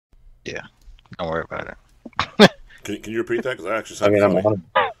Yeah, don't worry about it. Can you repeat that? Because that actually I sounded mean, I'm funny.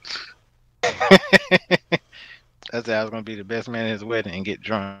 on. I said I was gonna be the best man at his wedding and get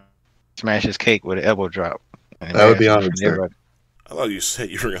drunk, smash his cake with an elbow drop, and I would be embarrass him in honored, front of sir. everybody. I thought you said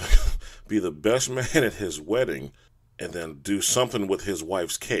you were going to be the best man at his wedding and then do something with his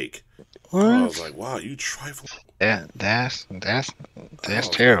wife's cake. I was What? like, wow, you trifle. That's I was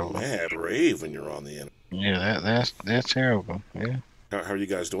like, terrible. man, brave when you're on the internet. Yeah, that's terrible. Yeah, How are you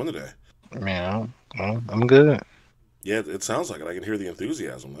guys doing today? man, I'm good. Yeah, it sounds like it. I can hear the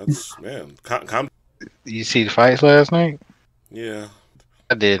enthusiasm. That's, man, calm. You see the fights last night? Yeah.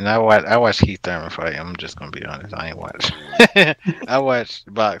 I did, and I watched Keith Thurman fight. I'm just gonna be honest. I ain't watched. I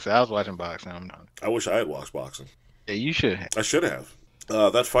watched boxing. I was watching boxing. I'm not. I wish I had watched boxing. Yeah, you should have. I should have.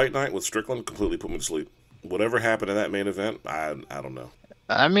 That fight night with Strickland completely put me to sleep. Whatever happened in that main event, I don't know.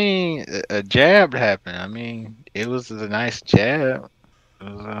 I mean, a jab happened. I mean, it was a nice jab. It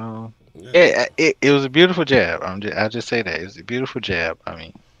was, Yeah. it was a beautiful jab. I'll just say that it was a beautiful jab. I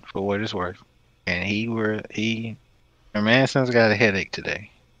mean, for what it's worth. And Manson's got a headache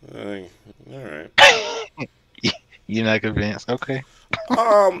today. All right. You're not convinced? Okay.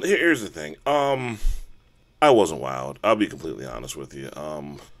 Here's the thing. I wasn't wowed. I'll be completely honest with you.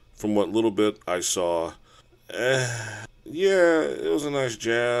 From what little bit I saw, yeah, it was a nice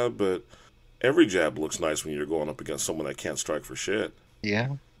jab, but every jab looks nice when you're going up against someone that can't strike for shit. Yeah.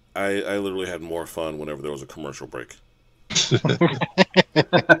 I literally had more fun whenever there was a commercial break.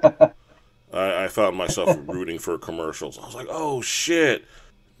 I found myself rooting for commercials. I was like, oh shit,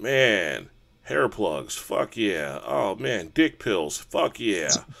 man, hair plugs, fuck yeah. Oh man, dick pills, fuck yeah.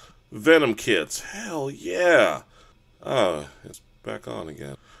 Venom kits, hell yeah. Oh, it's back on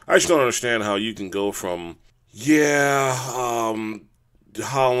again. I just don't understand how you can go from, yeah, Holland,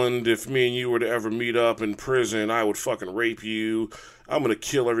 if me and you were to ever meet up in prison, I would fucking rape you. I'm gonna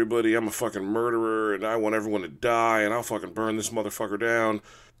kill everybody. I'm a fucking murderer, and I want everyone to die, and I'll fucking burn this motherfucker down.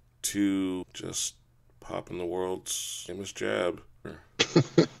 To just popping the world's famous jab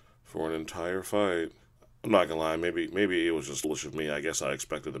for an entire fight. I'm not gonna lie. Maybe it was just foolish of me. I guess I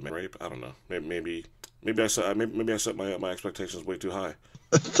expected the rape. I don't know. Maybe I set my expectations way too high.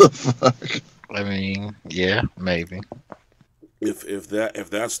 What the fuck? I mean, yeah, maybe. If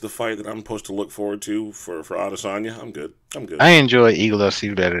that's the fight that I'm supposed to look forward to for Adesanya, I'm good. I'm good. I enjoy Eagle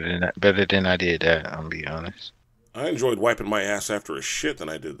FC better than I did that. I'm be honest. I enjoyed wiping my ass after a shit than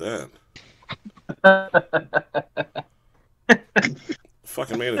I did that.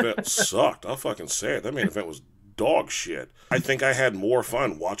 Fucking main event sucked. I'll fucking say it. That main event was dog shit. I think I had more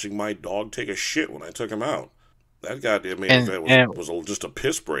fun watching my dog take a shit when I took him out. That goddamn main event was just a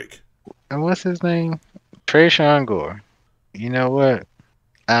piss break. And what's his name? Trayshawn Gore. You know what?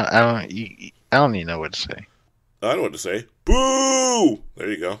 I don't even know what to say. I know what to say. Boo! There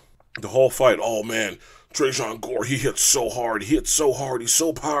you go. The whole fight. Oh man, Trayshawn Gore. He hits so hard. He hits so hard. He's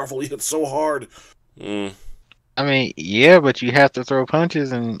so powerful. He hits so hard. I mean, yeah, but you have to throw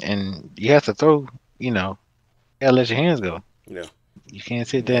punches and you have to throw. You know, you gotta let your hands go. Yeah. You can't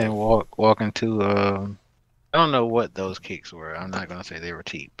sit there and walk into. I don't know what those kicks were. I'm not gonna say they were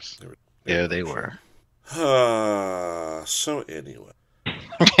teeps. Yeah, they were. So anyway.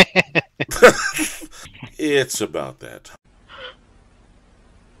 It's about that time.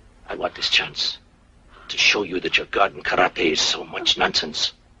 I want this chance to show you that your God in karate is so much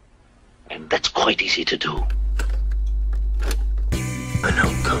nonsense. And that's quite easy to do. I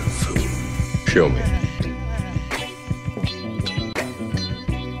know Kung Fu. Show me.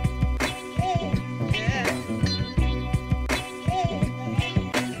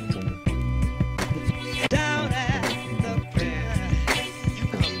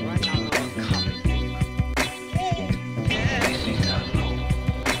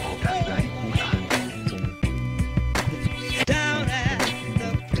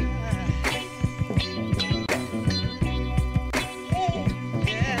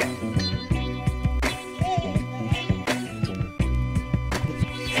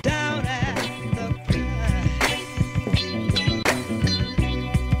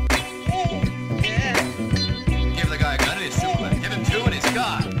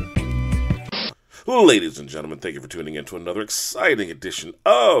 Ladies and gentlemen, thank you for tuning in to another exciting edition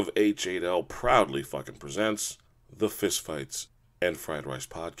of H8L proudly fucking presents the Fistfights and Fried Rice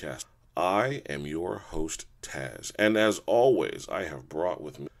Podcast. I am your host, Taz, and as always, I have brought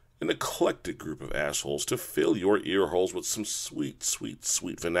with me an eclectic group of assholes to fill your ear holes with some sweet, sweet,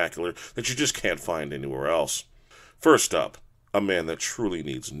 sweet vernacular that you just can't find anywhere else. First up, a man that truly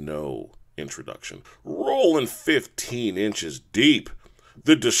needs no introduction. Rolling 15 inches deep,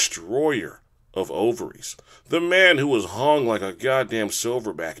 the destroyer of ovaries. The man who was hung like a goddamn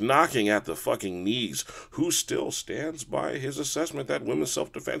silverback, knocking at the fucking knees, who still stands by his assessment that women's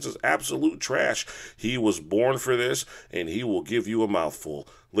self-defense is absolute trash. He was born for this, and he will give you a mouthful.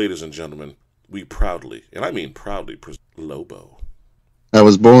 Ladies and gentlemen, we proudly, and I mean proudly, present Lobo. I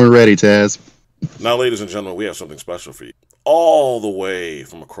was born ready, Taz. Now, ladies and gentlemen, we have something special for you. All the way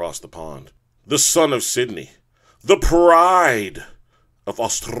from across the pond, the son of Sydney, the pride of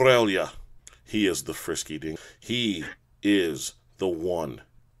Australia. He is the Frisky Dingo. He is the one,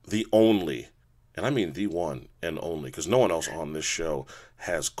 the only, and I mean the one and only, because no one else on this show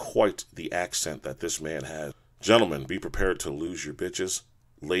has quite the accent that this man has. Gentlemen, be prepared to lose your bitches.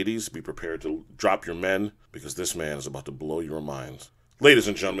 Ladies, be prepared to drop your men, because this man is about to blow your minds. Ladies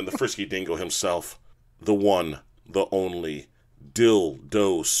and gentlemen, the Frisky Dingo himself, the one, the only,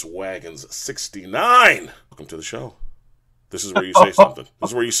 Dildo Swaggins 69. Welcome to the show. This is where you say something. This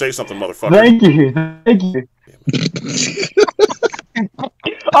is where you say something, motherfucker. Thank you. Thank you.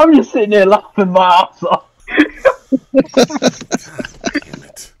 I'm just sitting there laughing my ass off. Damn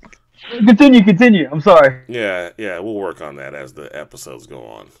it. Continue. I'm sorry. Yeah, we'll work on that as the episodes go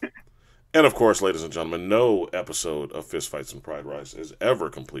on. And of course, ladies and gentlemen, no episode of Fistfights and Pride Rise is ever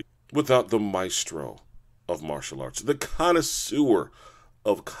complete without the maestro of martial arts, the connoisseur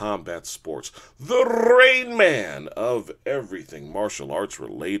of combat sports, the Rain Man of everything martial arts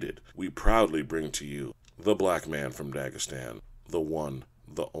related. We proudly bring to you the black man from Dagestan, the one,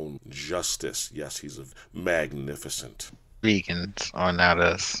 the only Justice. Yes, he's magnificent. Vegans are not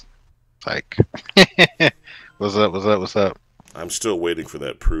us. Like, what's up? I'm still waiting for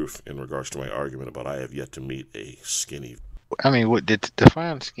that proof in regards to my argument about I have yet to meet a skinny. I mean, what did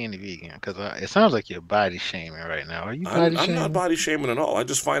define skinny vegan? Because it sounds like you're body shaming right now. Are you body shaming? I'm not body shaming at all. I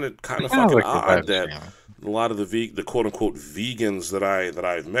just find it kind of fucking odd that a lot of the quote unquote vegans that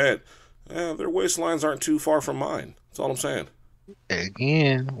I've met, their waistlines aren't too far from mine. That's all I'm saying.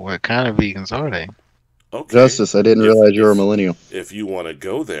 Again, what kind of vegans are they? Okay. Justice, I didn't realize you were a millennial. If you want to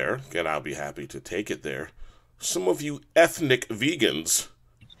go there, then I'll be happy to take it there. Some of you ethnic vegans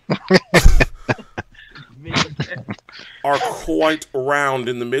are quite round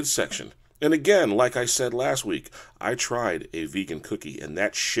in the midsection. And again, like I said last week, I tried a vegan cookie, and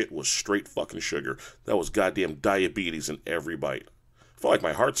that shit was straight fucking sugar. That was goddamn diabetes in every bite. I felt like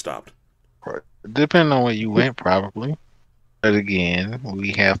my heart stopped. Depending on where you went, probably. But again,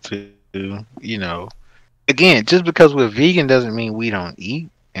 we have to, again, just because we're vegan doesn't mean we don't eat,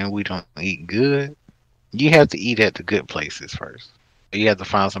 and we don't eat good. You have to eat at the good places first. You have to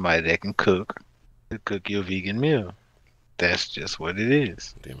find somebody that can cook your vegan meal. That's just what it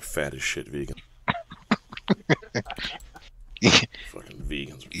is. Damn fat as shit vegan. Fucking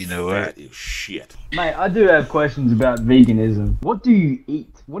vegans are fat as shit. Mate, I do have questions about veganism. What do you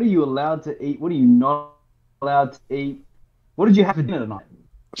eat? What are you allowed to eat? What are you not allowed to eat? What did you have for dinner tonight?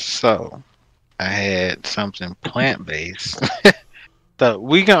 So, I had something plant-based. So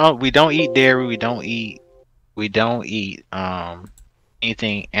we don't eat dairy. We don't eat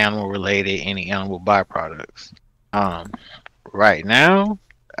anything animal related, any animal byproducts. Right now,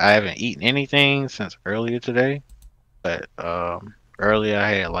 I haven't eaten anything since earlier today, but earlier I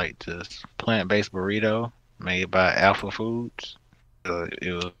had like this plant-based burrito made by Alpha Foods. I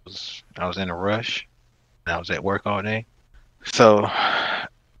was in a rush, and I was at work all day. So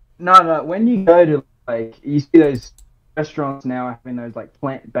no. When you go to you see those restaurants now having those like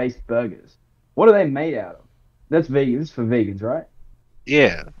plant-based burgers. What are they made out of? That's vegan. This is for vegans, right?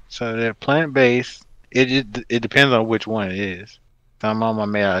 Yeah. So they're plant-based. It depends on which one it is. Some of them are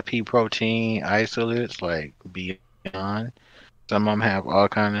made out of pea protein isolates, like Beyond. Some of them have all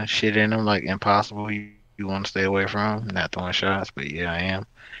kind of shit in them, like Impossible. You want to stay away from. Not throwing shots, but yeah, I am.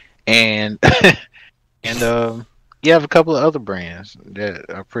 And you have a couple of other brands that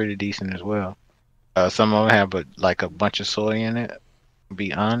are pretty decent as well. Some of them have a bunch of soy in it. To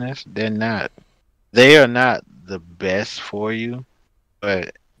be honest, they are not the best for you,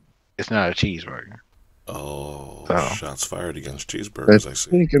 but it's not a cheeseburger. Oh, so, shots fired against cheeseburgers, I see.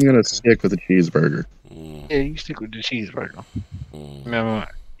 I think I'm going to stick with a cheeseburger. Yeah, you stick with the cheeseburger. You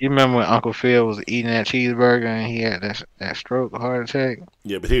remember when Uncle Phil was eating that cheeseburger and he had that stroke, heart attack?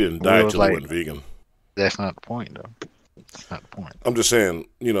 Yeah, but he didn't die until he went vegan. That's not the point, though. That's not the point. I'm just saying,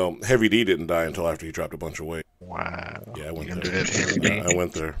 Heavy D didn't die until after he dropped a bunch of weight. Wow. Yeah, I went there. I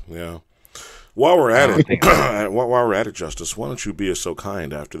went there, yeah. While we're at it, Justice, why don't you be so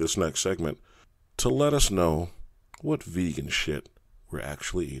kind after this next segment to let us know what vegan shit we're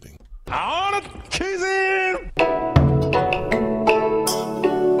actually eating. I want to cheese it!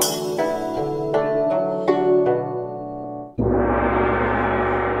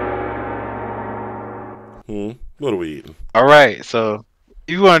 What are we eating? All right, so if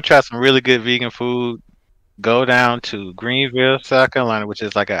you want to try some really good vegan food, go down to Greenville, South Carolina, which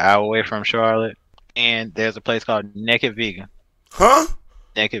is like an hour away from Charlotte, and there's a place called Naked Vegan. Huh?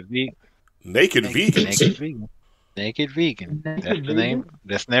 Naked Vegan. Naked vegans? Naked Vegan. Naked Vegan. Naked That's the Vegan? name.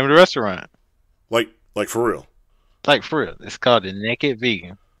 That's the name of the restaurant. Like for real? Like for real, it's called the Naked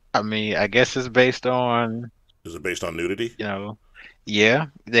Vegan. I mean, I guess it's based on, Is it based on nudity? yeah,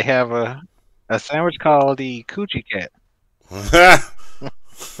 they have a sandwich called the Coochie Cat.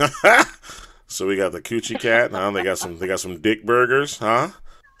 So we got the coochie cat. Huh? They got some dick burgers, huh?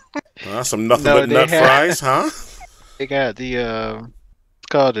 Some nothing No, but they nut have- fries, huh? They got the it's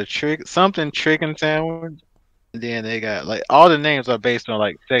called the chicken sandwich. And then they got like all the names are based on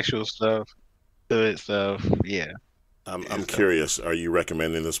like sexual stuff, good stuff. Yeah, I'm curious. Are you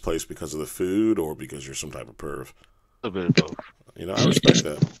recommending this place because of the food or because you're some type of perv? a little bit of both. I respect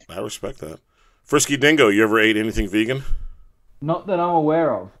that. I respect that. Frisky Dingo, you ever ate anything vegan? Not that I'm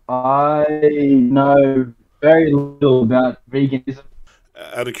aware of. I know very little about veganism.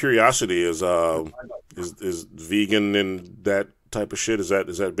 Out of curiosity, is vegan and that type of shit, is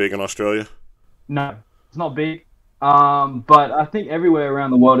that big in Australia? No, it's not big. But I think everywhere around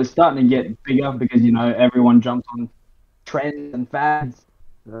the world is starting to get bigger because everyone jumps on trends and fads.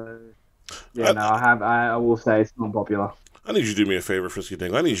 So, yeah, I will say it's not popular. I need you to do me a favor, Frisky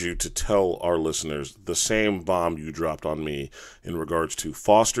Dingo. I need you to tell our listeners the same bomb you dropped on me in regards to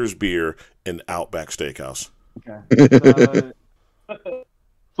Foster's Beer and Outback Steakhouse. Okay. So,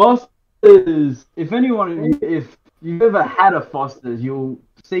 Foster's, if you've ever had a Foster's, you'll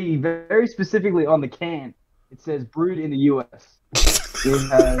see very specifically on the can, it says brewed in the US. It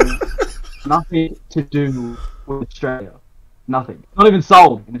has nothing to do with Australia. Nothing. Not even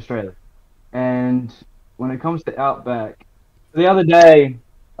sold in Australia. And when it comes to Outback, the other day,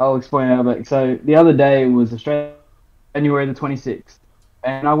 I'll explain Outback. So the other day was January the 26th.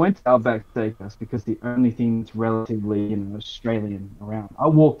 And I went to Outback Steakhouse because the only thing that's relatively, Australian around. I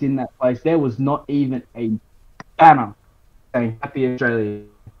walked in that place. There was not even a banner saying Happy Australia.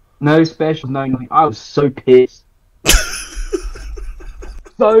 No specials, no nothing. I was so pissed.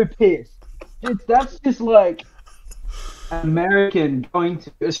 So pissed. That's just like an American going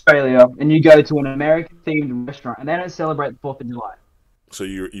to Australia and you go to an American-themed restaurant and they don't celebrate the 4th of July. So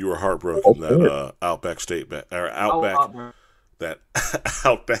you were heartbroken that Outback that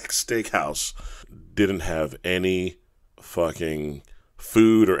Outback Steakhouse didn't have any fucking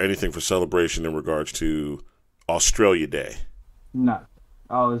food or anything for celebration in regards to Australia Day. No,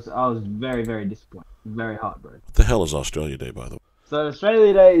 I was very, very disappointed, very heartbroken. What the hell is Australia Day, by the way? So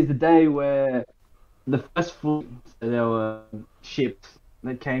Australia Day is the day where the first there were ships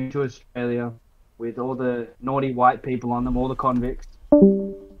that came to Australia with all the naughty white people on them, all the convicts,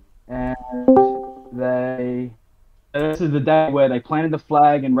 and this is the day where they planted the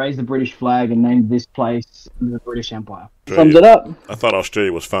flag and raised the British flag and named this place the British Empire. Sums it up. I thought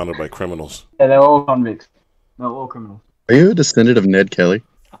Australia was founded by criminals. Yeah, they're all convicts. They're all criminals. Are you a descendant of Ned Kelly?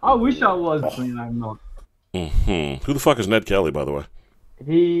 I wish I was, but I'm not. Who the fuck is Ned Kelly, by the way?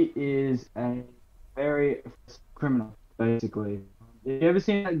 He is a very criminal, basically. Have you ever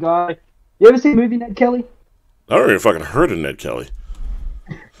seen that guy? You ever seen the movie Ned Kelly? I don't even fucking heard of Ned Kelly.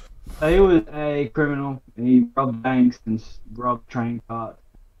 So he was a criminal, and he robbed banks and robbed train cars.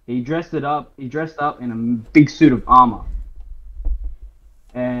 He dressed up in a big suit of armor.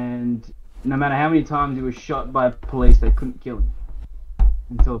 And no matter how many times he was shot by police, they couldn't kill him.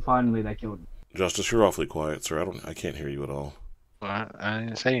 Until finally they killed him. Justice, you're awfully quiet, sir. I can't hear you at all. Well, I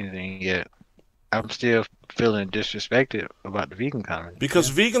didn't say anything yet. I'm still feeling disrespected about the vegan comment.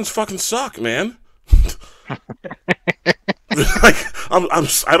 Because vegans fucking suck, man.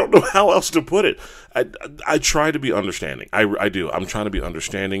 I don't know how else to put it. I try to be understanding. I do. I'm trying to be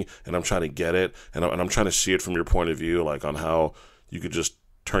understanding, and I'm trying to get it, and I'm trying to see it from your point of view, like on how you could just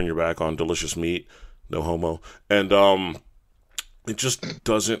turn your back on delicious meat, no homo, and it just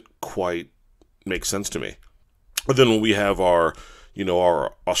doesn't quite make sense to me. But then when we have our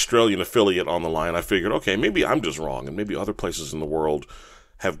Australian affiliate on the line, I figured, okay, maybe I'm just wrong, and maybe other places in the world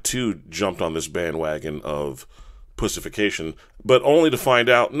have too jumped on this bandwagon of pussification, but only to find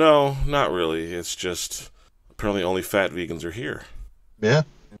out, no, not really. It's just apparently only fat vegans are here. Yeah.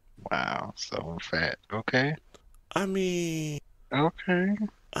 Wow, so fat. Okay. I mean, Okay.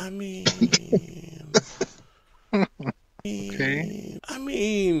 Okay. I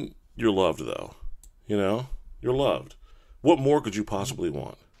mean, you're loved though. You're loved. What more could you possibly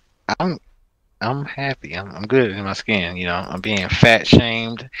want? I'm happy. I'm good in my skin. I'm being fat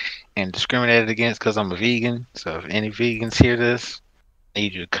shamed and discriminated against because I'm a vegan. So if any vegans hear this,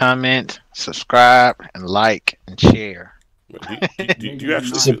 Need you to comment, subscribe, and like and share. Do you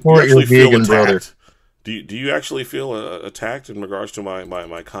actually Support your vegan brother. Do you actually feel attacked in regards to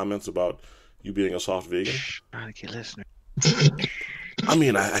my comments about you being a soft vegan? Trying to get listeners. I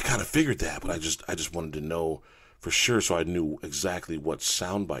mean, I kind of figured that, but I just wanted to know for sure so I knew exactly what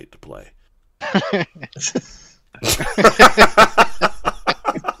soundbite to play.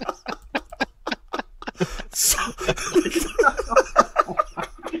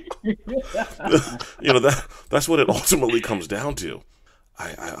 You know, that's what it ultimately comes down to.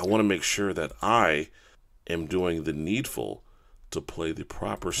 I want to make sure that I am doing the needful to play the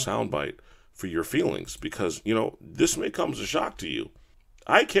proper soundbite for your feelings, because, you know, this may come as a shock to you.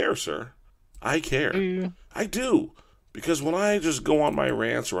 I care, sir. I care. I do. Because when I just go on my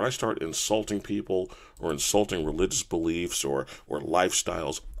rants, or I start insulting people or insulting religious beliefs or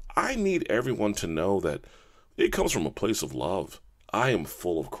lifestyles, I need everyone to know that it comes from a place of love. I am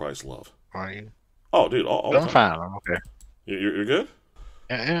full of Christ's love. Are you? Oh, dude, all I'm fine. I'm okay. You're good?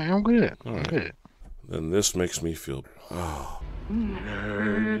 Yeah, I'm good. All I'm right. good. Then this makes me feel... Oh.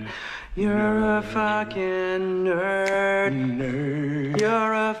 Nerd, you're a fucking nerd.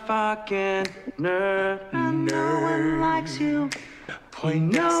 You're a fucking nerd. And no one likes you.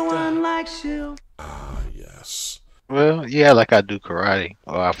 No one likes you. Ah, yes. Well, yeah, like I do karate,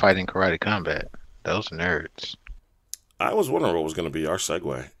 or I fight in karate combat. Those nerds. I was wondering what was going to be our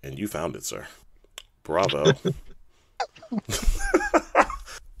segue, and you found it, sir. Bravo.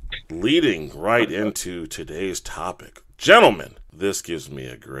 Leading right into today's topic. Gentlemen, this gives me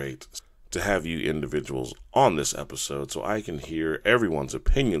a great to have you individuals on this episode so I can hear everyone's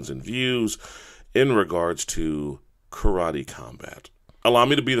opinions and views in regards to karate combat. Allow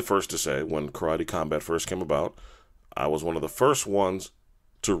me to be the first to say, when karate combat first came about, I was one of the first ones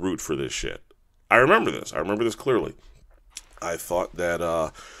to root for this shit. I remember this. I remember this clearly. I thought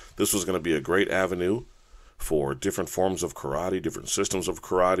that this was going to be a great avenue for different forms of karate, different systems of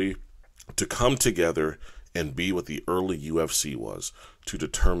karate, to come together and be what the early UFC was, to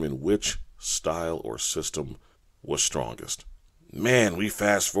determine which style or system was strongest. Man, we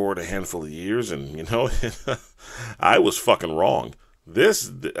fast forward a handful of years, and, you know, I was fucking wrong.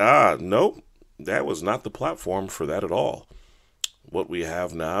 Nope, that was not the platform for that at all. What we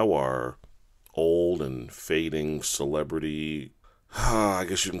have now are old and fading celebrity, I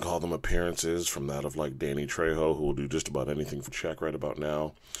guess you can call them appearances, from that of like Danny Trejo, who will do just about anything for check right about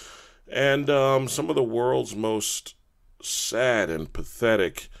now. And some of the world's most sad and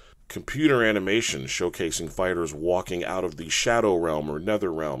pathetic computer animation showcasing fighters walking out of the Shadow Realm or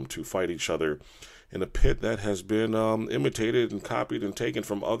Nether Realm to fight each other in a pit that has been imitated and copied and taken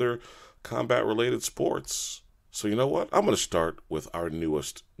from other combat-related sports. So you know what? I'm going to start with our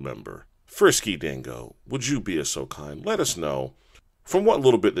newest member. Frisky Dingo, would you be so kind? Let us know, from what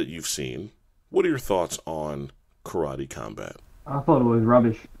little bit that you've seen, what are your thoughts on karate combat? I thought it was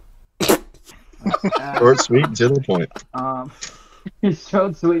rubbish. Short, sweet, and to the point.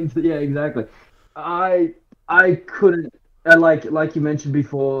 Short, sweet, yeah, exactly. I couldn't, like you mentioned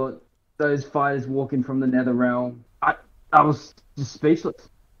before, those fighters walking from the Nether Realm. I was just speechless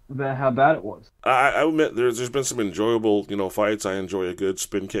about how bad it was. I admit there's been some enjoyable, fights. I enjoy a good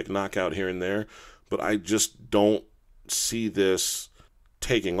spin kick knockout here and there, but I just don't see this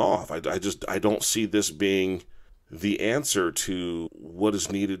taking off. I don't see this being the answer to what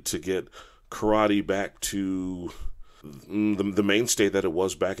is needed to get karate back to the mainstay that it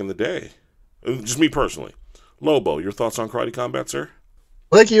was back in the day. Just me personally. Lobo, your thoughts on karate combat, sir?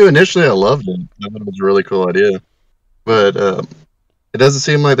 Like you, initially I loved it. I thought it was a really cool idea. But it doesn't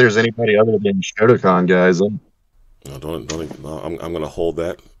seem like there's anybody other than Shotokan guys. No, I'm going to hold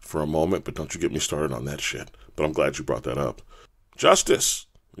that for a moment, but don't you get me started on that shit. But I'm glad you brought that up. Justice,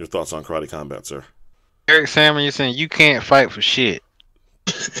 your thoughts on karate combat, sir? Eric Salmon, you're saying you can't fight for shit.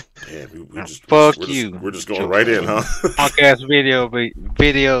 Damn, we're just going right in, huh? Podcast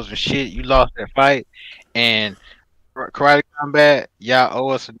videos and shit. You lost that fight, and karate combat, y'all owe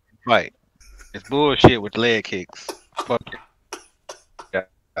us a fight. It's bullshit with leg kicks. Fuck it.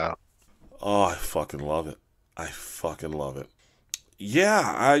 Yeah. Oh, I fucking love it.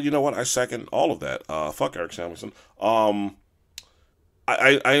 Yeah, you know what? I second all of that. Fuck Eric Samuelson.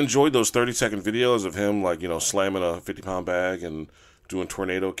 I enjoyed those 30-second videos of him, slamming a 50-pound bag and doing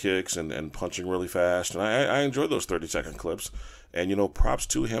tornado kicks and punching really fast. And I enjoyed those 30-second clips. And, props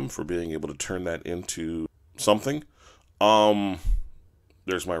to him for being able to turn that into something.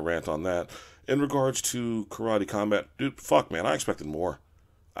 There's my rant on that. In regards to karate combat, dude, fuck, man, I expected more.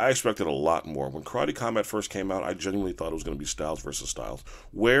 I expected a lot more. When karate combat first came out, I genuinely thought it was going to be styles versus styles.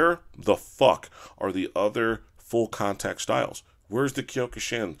 Where the fuck are the other full contact styles? Where's the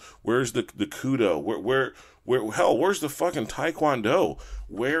Kyokushin? Where's the Kudo? Hell, where's the fucking Taekwondo?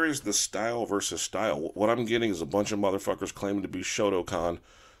 Where is the style versus style? What I'm getting is a bunch of motherfuckers claiming to be Shotokan,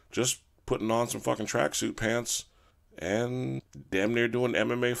 just putting on some fucking tracksuit pants and damn near doing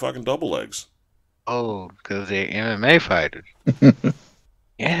MMA fucking double legs. Oh, because they're MMA fighters.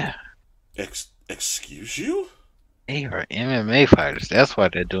 Yeah. Excuse you? They are MMA fighters. That's why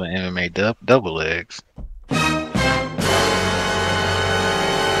they're doing MMA double legs.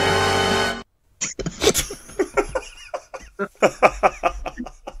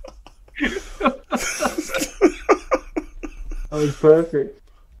 That was perfect.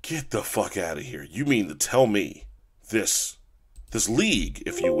 Get the fuck out of here. You mean to tell me this league,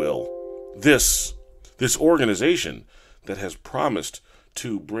 if you will, this organization that has promised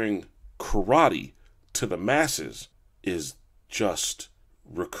to bring karate to the masses is just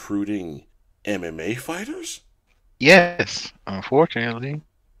recruiting MMA fighters? Yes, unfortunately.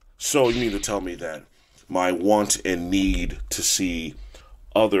 So you mean to tell me that my want and need to see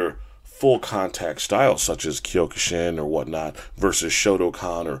other full contact styles such as Kyokushin or whatnot versus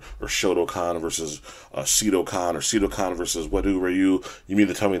Shotokan or Shotokan versus Sidokan or Sidokan versus Wadu Ryu, you mean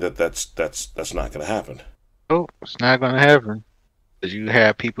to tell me that that's not going to happen? Oh, it's not going to happen. Because you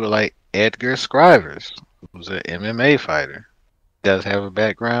have people like Edgar Scrivers, who's an MMA fighter. Does have a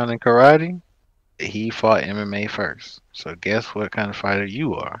background in karate. He fought MMA first. So guess what kind of fighter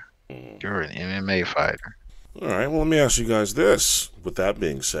you are? You're an MMA fighter. All right, well, let me ask you guys this. With that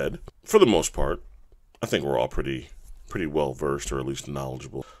being said, for the most part, I think we're all pretty well versed, or at least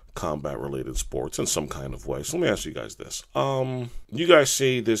knowledgeable, combat-related sports in some kind of way. So let me ask you guys this. You guys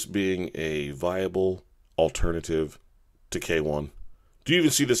see this being a viable alternative to K1? Do you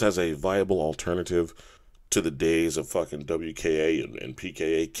even see this as a viable alternative to the days of fucking WKA and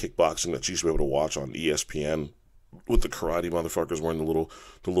PKA kickboxing that you used to be able to watch on ESPN with the karate motherfuckers wearing the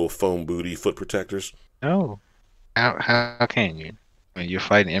little foam booty foot protectors? No. How can you? When you're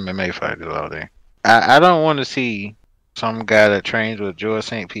fighting MMA fighters all day. I don't want to see some guy that trains with George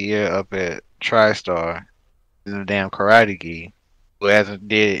St. Pierre up at TriStar in the damn karate gi, who hasn't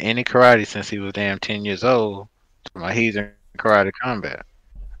did any karate since he was damn 10 years old. He's in karate combat.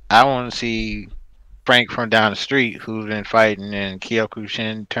 I want to see Frank from down the street who's been fighting in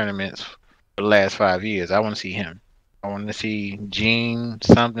Kyokushin tournaments for the last 5 years. I want to see him. I want to see Gene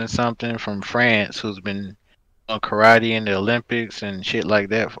something from France who's been on karate in the Olympics and shit like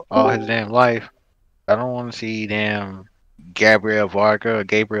that for all his damn life. I don't want to see damn Gabriel Varga,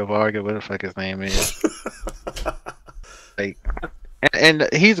 whatever the fuck his name is. Like, and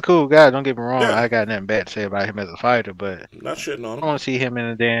he's a cool guy. Don't get me wrong. Yeah. I got nothing bad to say about him as a fighter, but Not shitting on I him. want to see him in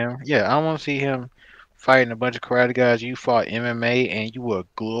a damn I want to see him fighting a bunch of karate guys. You fought MMA and you were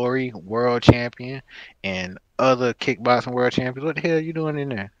Glory world champion and other kickboxing world champions. What the hell are you doing in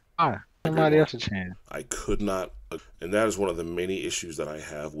there? Why? Somebody else a chance. I could not, and that is one of the many issues that I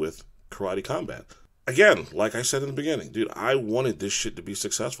have with karate combat. Again, like I said in the beginning, dude, I wanted this shit to be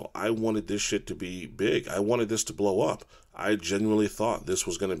successful. I wanted this shit to be big. I wanted this to blow up. I genuinely thought this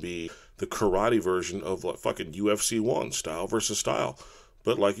was going to be the karate version of like fucking UFC 1, style versus style.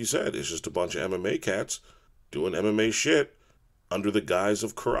 But like you said, it's just a bunch of MMA cats doing MMA shit under the guise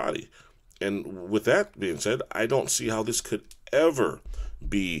of karate. And with that being said, I don't see how this could ever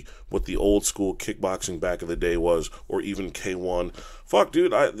be what the old school kickboxing back in the day was, or even K1. Fuck,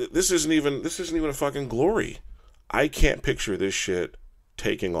 dude, this isn't even a fucking Glory. I can't picture this shit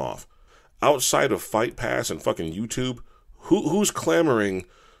taking off. Outside of Fight Pass and fucking YouTube, who's clamoring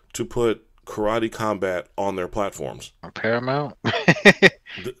to put karate combat on their platforms? Paramount?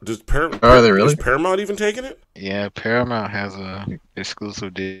 Does Are they really? Is Paramount even taking it? Yeah, Paramount has a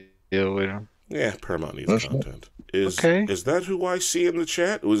exclusive deal with him. Yeah, Paramount needs That's content. Is Okay. Is that who I see in the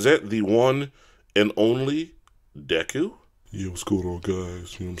chat? Was that the one and only Deku? Yeah, what's going on,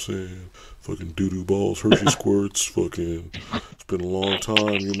 guys? You know what I'm saying? Fucking doo-doo balls, Hershey squirts, fucking, it's been a long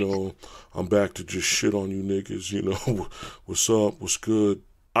time, you know. I'm back to just shit on you niggas, you know. What's up? What's good?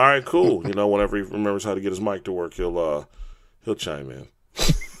 All right, cool. You know, whenever he remembers how to get his mic to work, he'll chime in.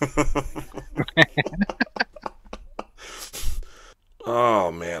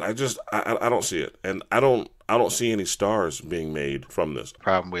 Oh man, I don't see it, and I don't see any stars being made from this.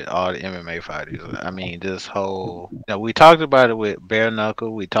 Problem with all the MMA fighters. I mean, this whole. We talked about it with bare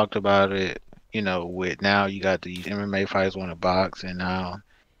knuckle. We talked about it, with now you got these MMA fighters want to box, and now,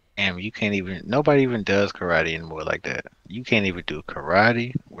 and you can't even. Nobody even does karate anymore like that. You can't even do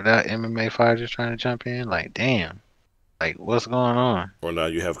karate without MMA fighters trying to jump in. Like, damn, like what's going on? Or now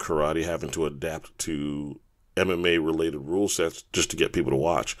you have karate having to adapt to MMA related rule sets just to get people to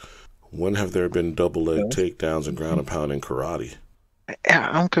watch. When have there been double leg takedowns and ground and pound in karate?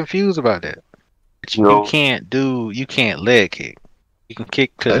 I'm confused about that. You can't leg kick. You can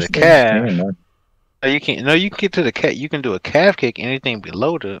kick to the calf. No, you can't. No, you can get to the calf. You can do a calf kick. Anything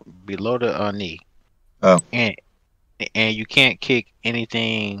below the knee. Oh. And you can't kick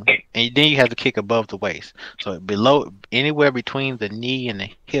anything. And then you have to kick above the waist. So below, anywhere between the knee and the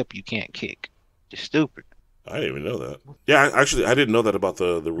hip, you can't kick. It's stupid. I didn't even know that. Yeah, I didn't know that about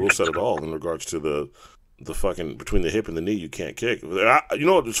the rule set at all in regards to the fucking between the hip and the knee you can't kick. You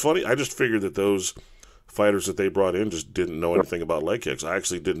know what's funny? I just figured that those fighters that they brought in just didn't know anything about leg kicks. I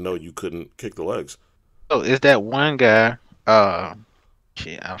actually didn't know you couldn't kick the legs. Oh, is that one guy?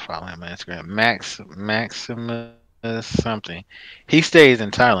 Shit, I follow him on Instagram. Maximus something. He stays in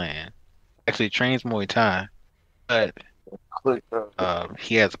Thailand. Actually trains Muay Thai, but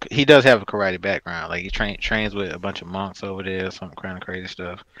he does have a karate background. Like he trains with a bunch of monks over there, some kind of crazy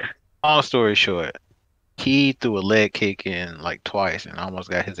stuff. Long story short, he threw a leg kick in like twice and almost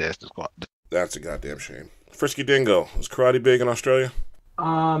got his ass disqualified. That's a goddamn shame. Frisky Dingo, is karate big in Australia?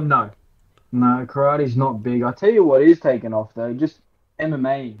 No, karate's not big. I tell you what is taking off though. Just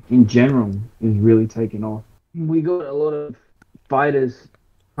MMA in general is really taking off. We got a lot of fighters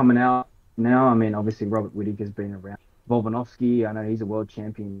coming out now. I mean, obviously Robert Whittaker's been around. Volkanovski, I know he's a world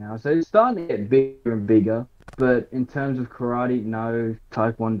champion now. So it's starting to get bigger and bigger. But in terms of karate, no.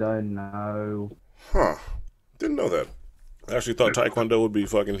 Taekwondo, no. Huh. Didn't know that. I actually thought Taekwondo would be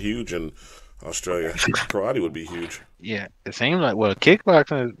fucking huge in Australia. Karate would be huge. Yeah, it seems like, well,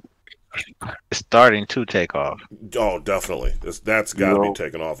 kickboxing is starting to take off. Oh, definitely. That's got to be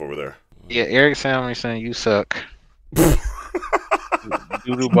taking off over there. Yeah, Eric Samuelson, you suck.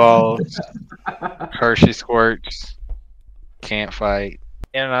 Doodoo balls, Hershey squirts, can't fight.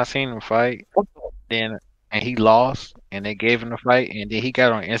 And I seen him fight, and he lost, and they gave him the fight, and then he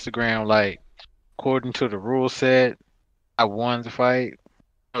got on Instagram like, according to the rule set, I won the fight.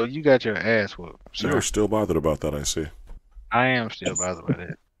 Oh, you got your ass whooped. You're still bothered about that, I see. I am still bothered by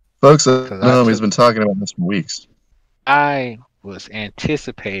that. Folks, he's been talking about this for weeks. I was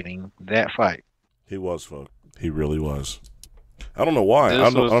anticipating that fight. He was, folks. He really was. I don't know why. I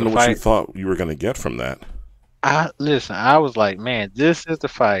don't know what you thought you were going to get from that. Listen, I was like, man, this is the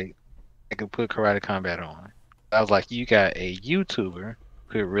fight I could put Karate Combat on. I was like, you got a YouTuber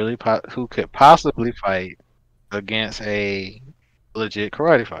who could possibly fight against a legit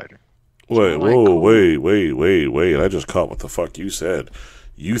karate fighter. Wait, wait. I just caught what the fuck you said.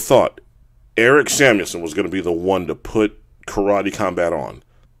 You thought Eric Samuelson was going to be the one to put Karate Combat on.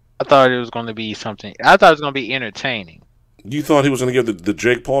 I thought it was going to be something. I thought it was going to be entertaining. You thought he was going to give the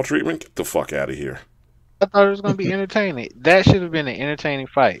Jake Paul treatment? Get the fuck out of here. I thought it was going to be entertaining. That should have been an entertaining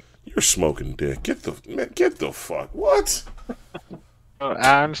fight. You're smoking dick. Get the fuck. What?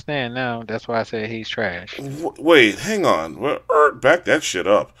 I understand now. That's why I said he's trash. Wait, hang on. Back that shit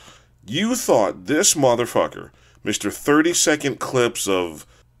up. You thought this motherfucker, Mr. 30-second clips of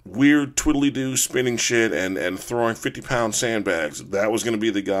weird twiddly-doo spinning shit and throwing 50-pound sandbags, that was going to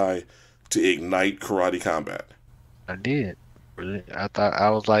be the guy to ignite Karate Combat? I did. I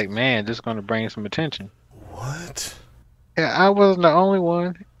was like, man, this is going to bring some attention. What? Yeah, I wasn't the only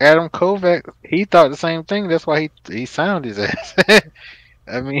one. Adam Kovac, he thought the same thing. That's why he signed his ass.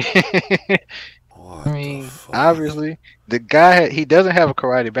 I mean, obviously, the guy he doesn't have a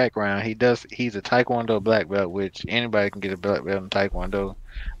karate background. He's a Taekwondo black belt, which anybody can get a black belt in Taekwondo.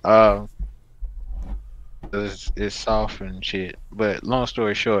 It's soft and shit. But long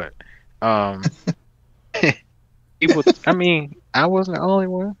story short, people. I mean, I wasn't the only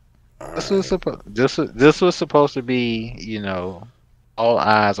one. This was supposed to be, all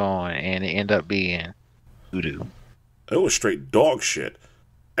eyes on, and it ended up being doo-doo. It was straight dog shit.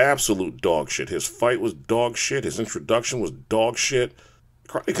 Absolute dog shit. His fight was dog shit. His introduction was dog shit.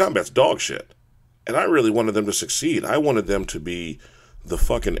 Karate Combat's dog shit. And I really wanted them to succeed. I wanted them to be the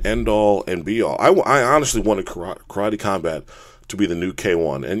fucking end-all and be-all. I honestly wanted Karate Combat to be the new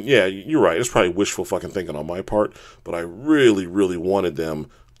K1. And yeah, you're right. It's probably wishful fucking thinking on my part, but I really, really wanted them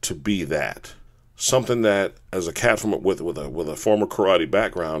to be that. Something that, as a cat with a former karate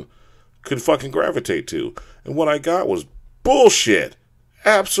background, could fucking gravitate to. And what I got was bullshit.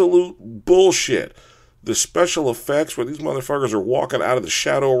 Absolute bullshit. The special effects where these motherfuckers are walking out of the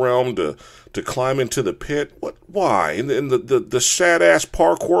shadow realm to climb into the pit. What? Why? And the sad-ass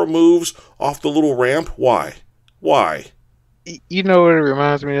parkour moves off the little ramp. Why? You know what it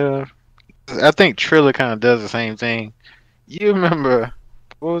reminds me of? I think Triller kind of does the same thing. You remember,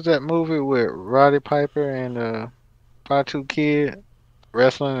 what was that movie with Roddy Piper and Fatu Kid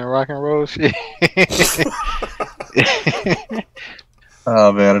wrestling and rock and roll shit?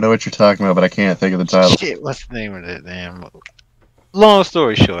 Oh man, I know what you're talking about, but I can't think of the title. Shit, what's the name of that damn movie? Long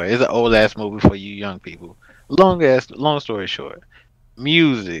story short, it's an old ass movie for you young people. Long story short,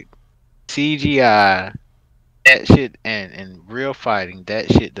 music, CGI, that shit, and real fighting.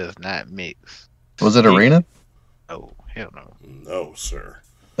 That shit does not mix. Was it Nigga, Arena? no, hell no. No, sir.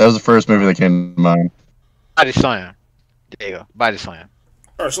 That was the first movie that came to mind. Body slam. There you go. Body slam.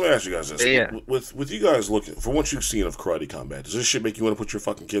 All right, so let me ask you guys this: Yeah. with you guys looking for what you've seen of karate combat, does this shit make you want to put your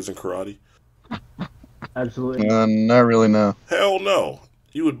fucking kids in karate? Absolutely. Not really, no. Hell no.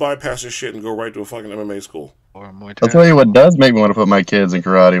 You would bypass this shit and go right to a fucking MMA school. Or more I'll tell you what does make me want to put my kids in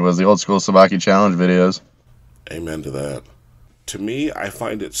karate was the old school Sabaki challenge videos. Amen to that. To me, I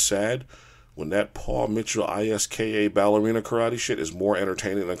find it sad when that Paul Mitchell ISKA ballerina karate shit is more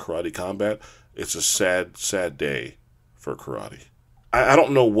entertaining than karate combat. It's a sad, sad day for karate. I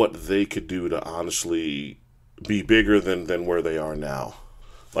don't know what they could do to honestly be bigger than where they are now.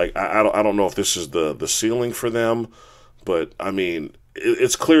 Like, I don't know if this is the ceiling for them, but, I mean,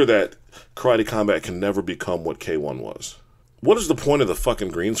 it's clear that karate combat can never become what K1 was. What is the point of the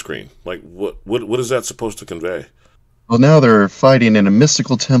fucking green screen? Like, what is that supposed to convey? Well, now they're fighting in a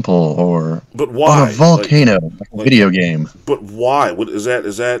mystical temple or But why? on a volcano, like a video game. But why? What is that?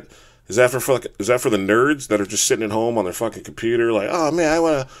 Is that for the nerds that are just sitting at home on their fucking computer, like, oh man, I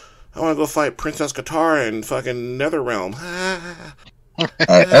wanna go fight Princess Katara in fucking NetherRealm.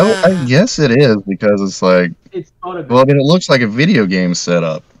 I guess it is because it's like, It's gotta be. well, I mean, it looks like a video game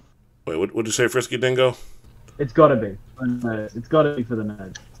setup. Wait, what'd you say, Frisky Dingo? It's gotta be. For the nerds. It's gotta be for the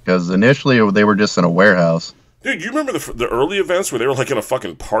nerds. Because initially they were just in a warehouse. Dude, you remember the early events where they were like in a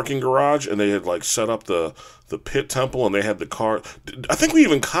fucking parking garage and they had like set up the pit temple and they had the car. I think we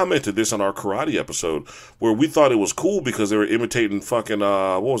even commented this on our karate episode where we thought it was cool because they were imitating fucking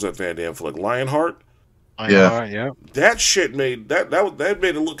what was that Van Damme for, like Lionheart? Yeah. That shit made that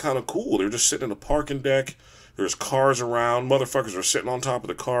made it look kind of cool. They were just sitting in a parking deck. There's cars around. Motherfuckers are sitting on top of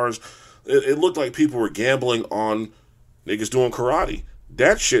the cars. It looked like people were gambling on niggas doing karate.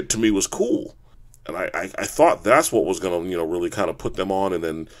 That shit to me was cool. And I thought that's what was going to, really kind of put them on and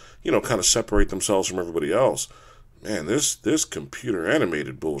then, kind of separate themselves from everybody else. Man, this computer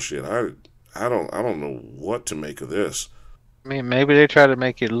animated bullshit, I don't know what to make of this. I mean, maybe they try to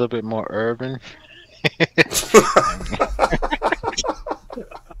make it a little bit more urban. I had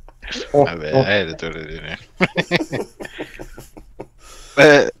to throw that in there.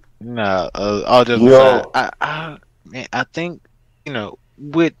 But no, all just I think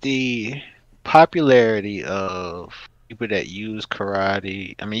with the popularity of people that use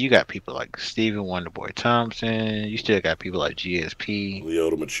karate, I mean, you got people like Stephen Wonderboy Thompson. You still got people like GSP.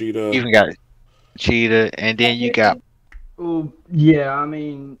 Leota Machida. You even got Cheetah, and then you got. Well, yeah, I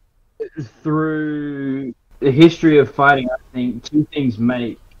mean, through the history of fighting, I think two things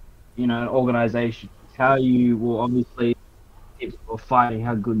make, an organization. How you will obviously keep people fighting,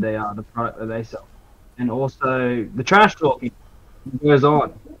 how good they are, the product that they sell. And also the trash talking goes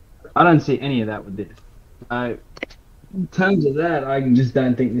on. I don't see any of that with this. In terms of that, I just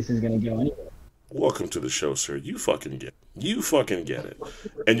don't think this is going to go anywhere. Welcome to the show, sir. You fucking get it.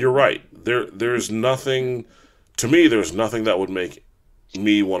 And you're right. There's nothing, to me, there's nothing that would make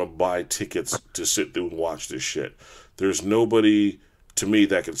me want to buy tickets to sit through and watch this shit. There's nobody, to me,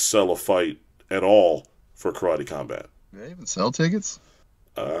 that could sell a fight at all for karate combat. Do they even sell tickets?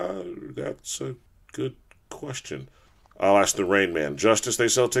 That's a good question. I'll ask the Rain Man. Justice, they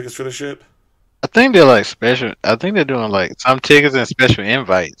sell tickets for the shit? I think they're like special. I think they're doing like some tickets and special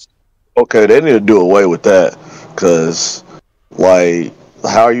invites. Okay, they need to do away with that, because, like,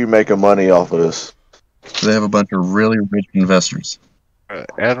 how are you making money off of this? They have a bunch of really rich investors.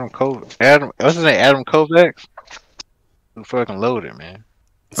 Adam, what's his name? Adam Kovacs? Who fucking loaded, man.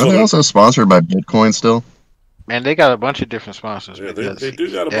 Are they also sponsored by Bitcoin still? Man, they got a bunch of different sponsors. Yeah, they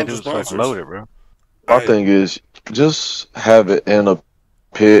do got a bunch of sponsors. Loaded, bro. My thing is, just have it in a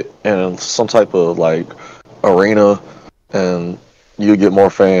pit and some type of, like, arena, and you get more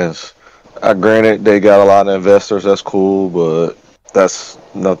fans. Granted, they got a lot of investors. That's cool, but that's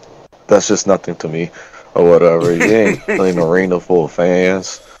just nothing to me, or whatever. You ain't in an arena full of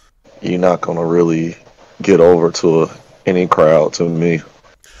fans. You're not gonna really get over to any crowd. To me,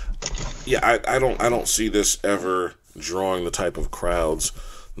 yeah, I don't see this ever drawing the type of crowds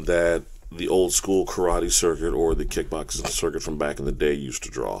that the old school karate circuit or the kickboxing circuit from back in the day used to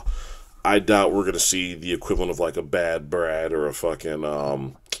draw. I doubt we're gonna see the equivalent of like a Bad Brad or a fucking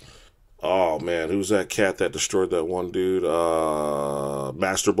oh man, who's that cat that destroyed that one dude?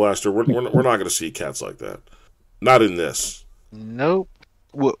 Master Blaster. We're not gonna see cats like that. Not in this. Nope.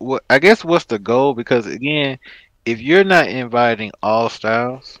 What I guess what's the goal? Because again, if you're not inviting all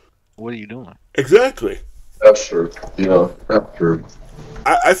styles, what are you doing? Exactly. That's true. Yeah, that's true.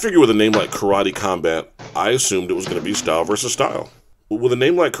 I figure with a name like Karate Combat, I assumed it was going to be style versus style. With a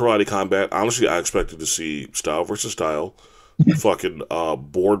name like Karate Combat, honestly, I expected to see style versus style, fucking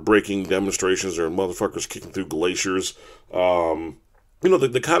board-breaking demonstrations or motherfuckers kicking through glaciers.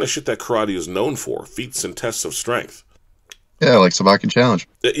 The kind of shit that karate is known for, feats and tests of strength. Yeah, like Sabaki Challenge.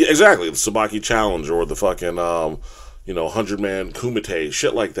 Yeah, exactly, the Sabaki Challenge or the fucking, 100-man kumite,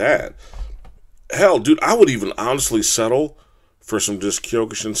 shit like that. Hell, dude, I would even honestly settle for some just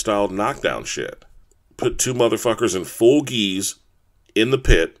Kyokushin-style knockdown shit. Put two motherfuckers in full gis in the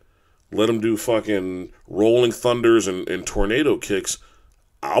pit, let them do fucking rolling thunders and tornado kicks.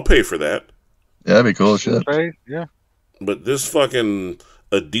 I'll pay for that. Yeah, that'd be cool as shit. Yeah. But this fucking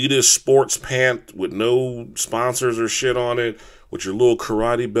Adidas sports pant with no sponsors or shit on it, with your little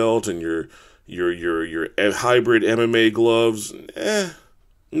karate belt and your hybrid MMA gloves, I'm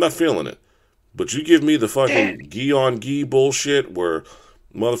not feeling it. But you give me the fucking gi on gi bullshit where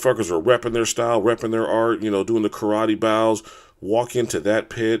motherfuckers are repping their style, repping their art, doing the karate bows, walk into that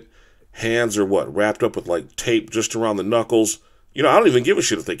pit, hands are wrapped up with like tape just around the knuckles. I don't even give a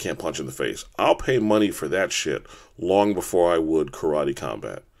shit if they can't punch in the face. I'll pay money for that shit long before I would Karate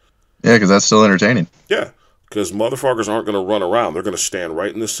Combat. Yeah, because that's still entertaining. Yeah, because motherfuckers aren't going to run around. They're going to stand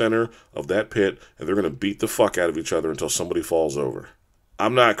right in the center of that pit, and they're going to beat the fuck out of each other until somebody falls over.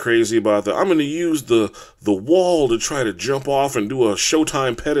 I'm not crazy about that. I'm going to use the wall to try to jump off and do a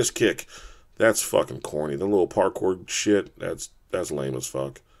Showtime Pettis kick. That's fucking corny. The little parkour shit, that's lame as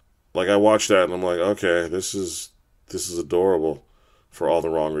fuck. Like, I watched that, and I'm like, okay, this is adorable for all the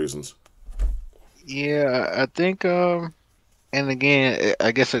wrong reasons. Yeah, I think, and again,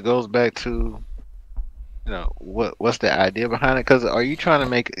 I guess it goes back to, what's the idea behind it? Because are you trying to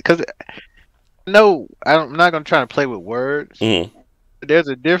make it? Because no, I'm not going to try to play with words. Mm-hmm. There's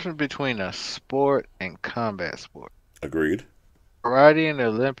a difference between a sport and combat sport. Agreed. Karate in the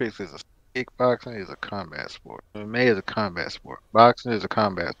Olympics is kickboxing is a combat sport. MMA is a combat sport. Boxing is a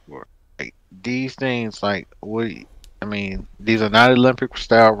combat sport. Like these things, these are not Olympic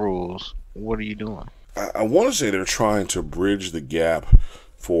style rules. What are you doing? I want to say they're trying to bridge the gap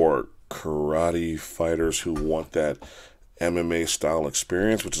for karate fighters who want that MMA style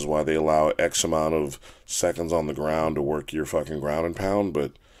experience, which is why they allow X amount of seconds on the ground to work your fucking ground and pound.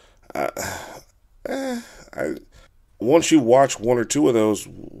 But once you watch one or two of those,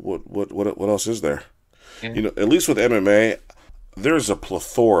 what else is there? Yeah. At least with MMA, there's a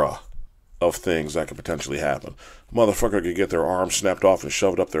plethora of things that could potentially happen. Motherfucker could get their arm snapped off and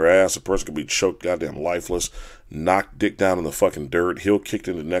shoved up their ass. A person could be choked goddamn lifeless, knocked dick down in the fucking dirt, heel kicked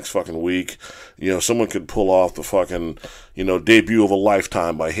into next fucking week. Someone could pull off the fucking, debut of a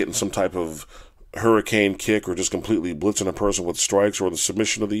lifetime by hitting some type of hurricane kick or just completely blitzing a person with strikes or the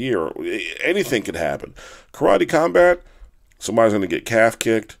submission of the year. Anything could happen. Karate Combat, somebody's going to get calf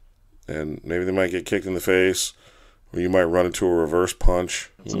kicked, and maybe they might get kicked in the face, or you might run into a reverse punch.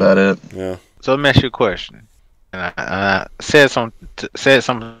 That's about it. Yeah. So let me ask you a question. And I said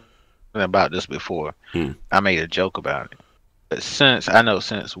something about this before. I made a joke about it. But since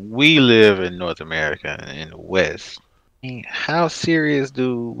we live in North America and in the West, how serious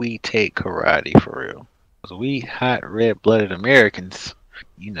do we take karate for real? Because we hot red-blooded Americans,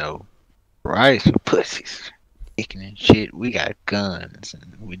 karate for pussies, kicking and shit. We got guns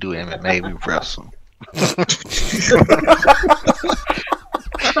and we do MMA. We wrestle.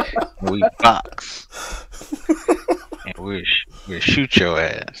 We box. And we'll shoot your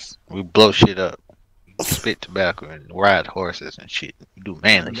ass. We blow shit up. Spit tobacco and ride horses and shit. We do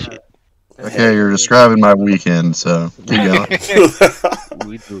manly shit. Okay, you're describing my weekend, so keep going.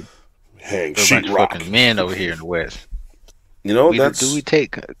 We do. Hang We're a sheet bunch of rock. fucking men over here in the West.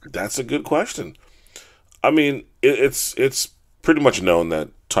 That's a good question. I mean, it's pretty much known that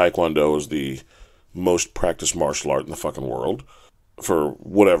Taekwondo is the most practiced martial art in the fucking world for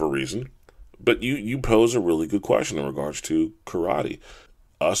whatever reason. But you pose a really good question in regards to karate.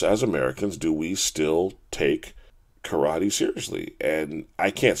 Us as Americans, do we still take karate seriously? And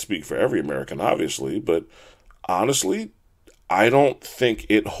I can't speak for every American, obviously, but honestly, I don't think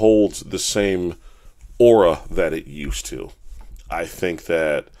it holds the same aura that it used to. I think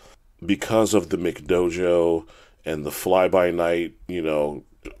that because of the McDojo and the fly-by-night,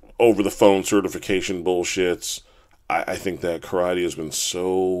 over-the-phone certification bullshits, I think that karate has been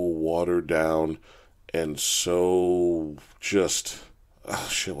so watered down and so just...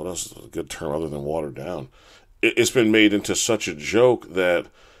 what else is a good term other than watered down? It's been made into such a joke that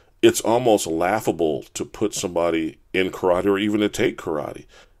it's almost laughable to put somebody in karate or even to take karate.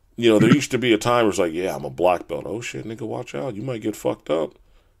 there used to be a time where it's like, yeah, I'm a black belt. Oh shit, nigga, watch out. You might get fucked up.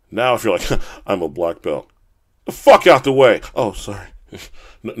 Now if you're like, I'm a black belt, the fuck out the way. Oh, sorry.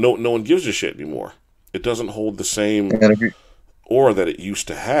 No one gives a shit anymore. It doesn't hold the same aura that it used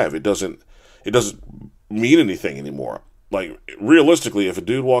to have. It doesn't mean anything anymore. Like, realistically, if a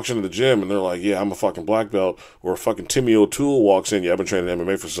dude walks into the gym and they're like, yeah, I'm a fucking black belt, or a fucking Timmy O'Toole walks in, yeah, I've been training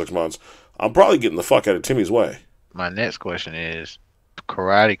MMA for 6 months, I'm probably getting the fuck out of Timmy's way. My next question is,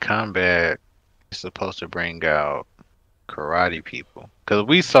 Karate Combat is supposed to bring out karate people. Because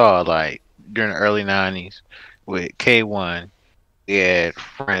we saw, like, during the early 90s with K1, you had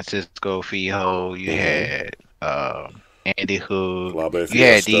Francisco Fijo, you had Andy Hook, you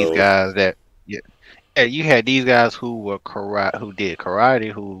had these guys that, yeah, you had these guys who were who did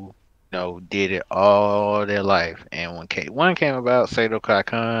karate, who did it all their life. And when K1 came about, Sato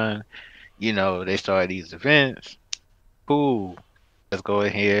Kakan, they started these events. Cool, let's go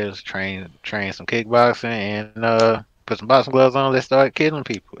in here, let's train some kickboxing, and put some boxing gloves on. Let's start killing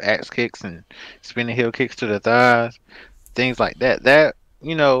people, axe kicks and spinning heel kicks to the thighs, things like that.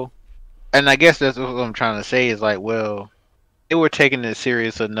 And I guess that's what I'm trying to say is like, well, they were taking it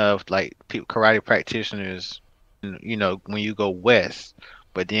serious enough, like karate practitioners, when you go west,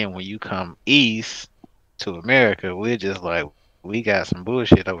 but then when you come east to America, we're just like, we got some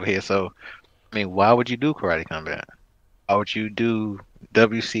bullshit over here. So, I mean, why would you do Karate Combat? Why would you do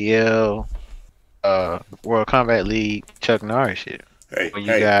WCL, World Combat League, Chuck Norris shit? Hey,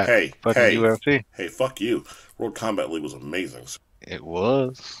 UFC. Hey, fuck you. World Combat League was amazing. It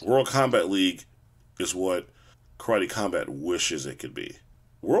was. World Combat League is what Karate Combat wishes it could be.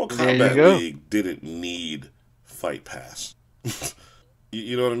 World Combat League didn't need Fight Pass.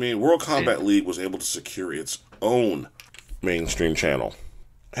 You know what I mean? World Combat League was able to secure its own mainstream channel.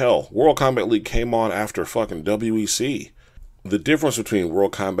 Hell, World Combat League came on after fucking WEC. The difference between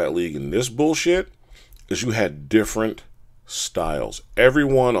World Combat League and this bullshit is you had different styles.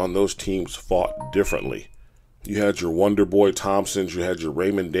 Everyone on those teams fought differently. You had your Wonder Boy Thompsons, you had your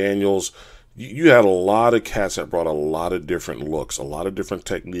Raymond Daniels. You had a lot of cats that brought a lot of different looks, a lot of different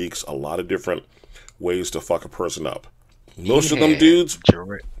techniques, a lot of different ways to fuck a person up. Most of them dudes,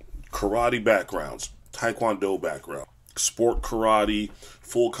 karate backgrounds, taekwondo background, sport karate,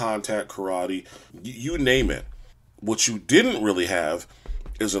 full contact karate, you name it. What you didn't really have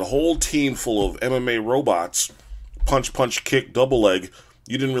is a whole team full of MMA robots, punch, kick, double leg.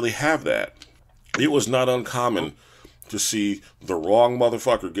 You didn't really have that. It was not uncommon to see the wrong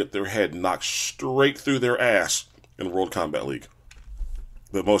motherfucker get their head knocked straight through their ass in World Combat League.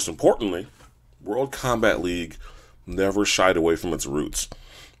 But most importantly, World Combat League never shied away from its roots.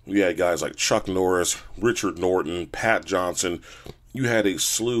 You had guys like Chuck Norris, Richard Norton, Pat Johnson. You had a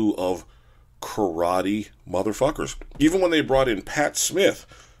slew of karate motherfuckers. Even when they brought in Pat Smith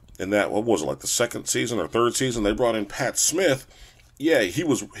in that, what was it, like the second season or third season, they brought in Pat Smith. Yeah, he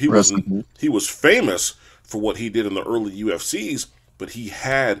was famous for what he did in the early UFCs, but he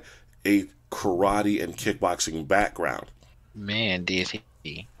had a karate and kickboxing background. Man, did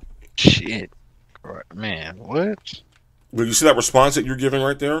he? Shit. Man, what? But you see that response that you're giving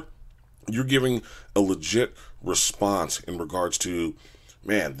right there? You're giving a legit response in regards to,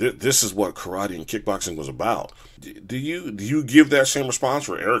 man, this is what karate and kickboxing was about. Do you give that same response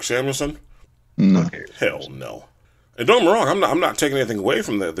for Eric Samuelson? No. Hell no. And don't get me wrong, I'm not taking anything away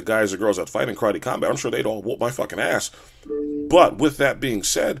from the guys and girls that fight in Karate Combat. I'm sure they'd all whoop my fucking ass. But with that being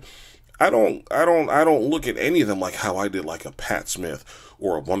said, I don't look at any of them like how I did like a Pat Smith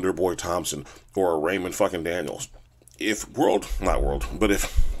or a Wonder Boy Thompson or a Raymond fucking Daniels. If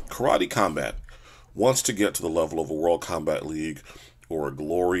Karate Combat wants to get to the level of a World Combat League or a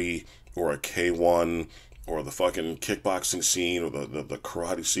Glory or a K1 or the fucking kickboxing scene or the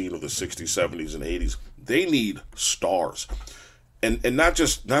karate scene of the 60s, 70s, and 80s, they need stars. And not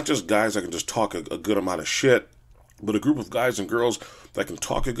just guys that can just talk a good amount of shit, but a group of guys and girls that can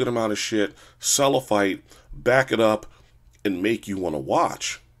talk a good amount of shit, sell a fight, back it up, and make you want to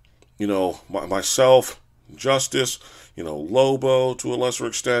watch. Myself, Justice, Lobo to a lesser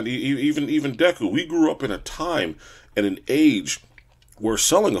extent, even Deku. We grew up in a time and an age where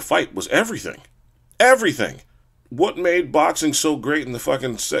selling a fight was everything. Everything. What made boxing so great in the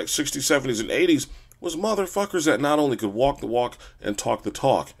fucking 60s, 70s, and 80s was motherfuckers that not only could walk the walk and talk the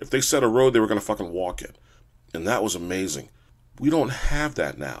talk. If they set a road, they were going to fucking walk it. And that was amazing. We don't have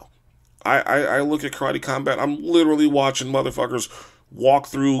that now. I look at Karate Combat, I'm literally watching motherfuckers walk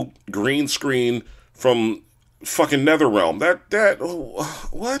through green screen from fucking NetherRealm.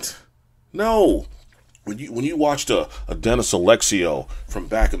 What? No. When you watched a Dennis Alexio from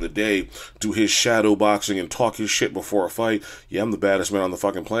back in the day do his shadow boxing and talk his shit before a fight, yeah, I'm the baddest man on the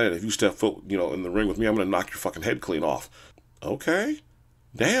fucking planet. If you step foot, in the ring with me, I'm gonna knock your fucking head clean off. Okay,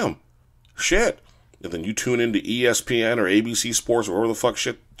 damn, shit. And then you tune into ESPN or ABC Sports or whatever the fuck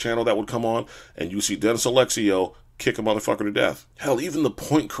shit channel that would come on, and you see Dennis Alexio kick a motherfucker to death. Hell, even the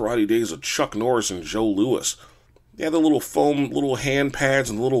point karate days of Chuck Norris and Joe Louis. They had the little foam, little hand pads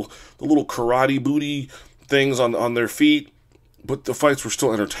and the little karate booty things on their feet, but the fights were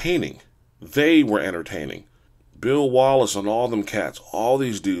still entertaining. They were entertaining. Bill Wallace and all them cats, all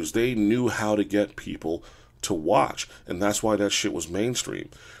these dudes, they knew how to get people to watch, and that's why that shit was mainstream.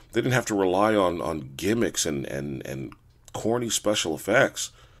 They didn't have to rely on gimmicks and corny special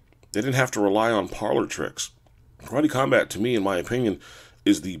effects. They didn't have to rely on parlor tricks. Karate Kombat, to me, in my opinion,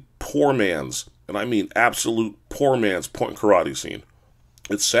 is the poor man's, and I mean absolute poor man's point karate scene.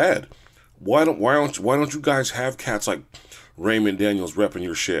 It's sad. Why don't you guys have cats like Raymond Daniels repping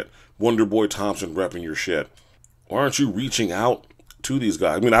your shit, Wonder Boy Thompson repping your shit? Why aren't you reaching out to these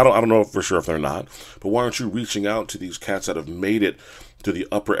guys? I mean, I don't know for sure if they're not, but why aren't you reaching out to these cats that have made it to the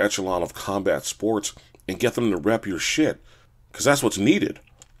upper echelon of combat sports and get them to rep your shit? Because that's what's needed.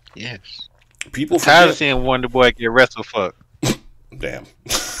 Yes. People I'm tired of seeing Wonder Boy get wrestle fucked. Damn.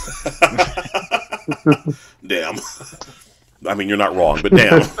 Damn. I mean, you're not wrong, but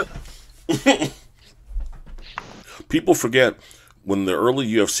damn. People forget when the early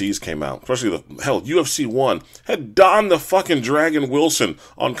UFCs came out, especially UFC 1 had Don the fucking Dragon Wilson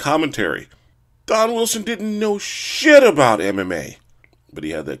on commentary. Don Wilson didn't know shit about MMA, but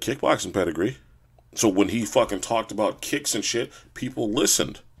he had that kickboxing pedigree. So when he fucking talked about kicks and shit, people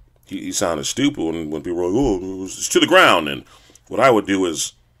listened. He sounded stupid when people were like, oh, it's to the ground. And what I would do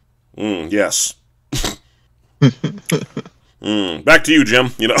is, yes. Back to you,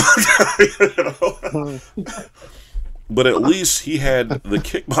 Jim. But at least he had the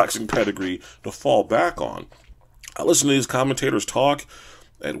kickboxing pedigree to fall back on. I listen to these commentators talk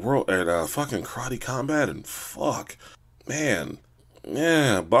at fucking Karate Kombat, and fuck, man,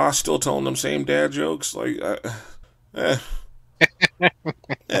 yeah, boss still telling them same dad jokes, like,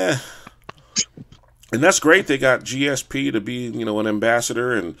 And that's great. They got GSP to be, an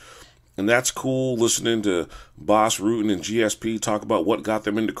ambassador, and that's cool. Listening to Boss Rutan and GSP talk about what got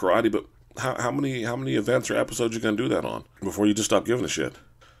them into karate, but how many events or episodes you gonna do that on before you just stop giving a shit?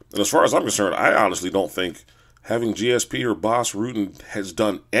 And as far as I'm concerned, I honestly don't think having GSP or Boss Rutan has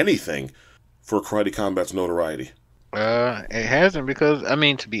done anything for Karate Kombat's notoriety. It hasn't, because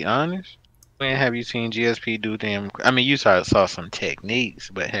to be honest, when have you seen GSP do them? You saw some techniques,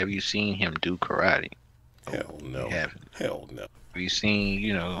 but have you seen him do karate? Hell no. You haven't. Hell no. Have you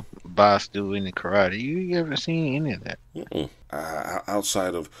seen, Boss do any karate? You haven't seen any of that.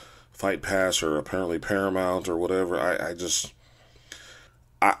 Outside of Fight Pass or apparently Paramount or whatever,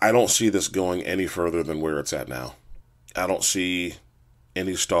 I don't see this going any further than where it's at now. I don't see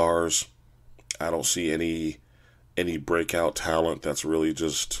any stars. I don't see any breakout talent that's really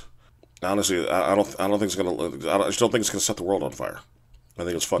just. Honestly, I don't think it's gonna. I just don't think it's gonna set the world on fire. I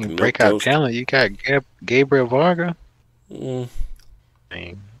think it's fucking breakout talent. You got Gabriel Varga. Mm.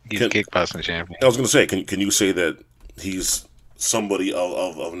 He's a kickboxing champion. I was gonna say, can you say that he's somebody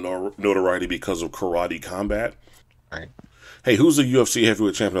of notoriety because of Karate Kombat? Right. Hey, who's the UFC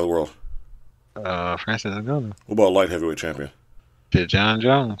heavyweight champion of the world? Francis Ngannou. What about light heavyweight champion? John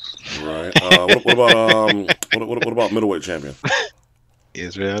Jones. Right. What about middleweight champion?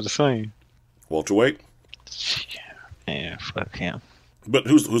 Israel Adesanya. Welterweight? Yeah, fuck him. But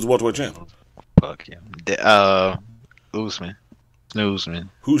who's the welterweight champion? Fuck him. Usman. Snoozman.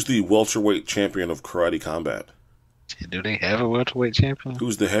 Who's the welterweight champion of Karate Kombat? Do they have a welterweight champion?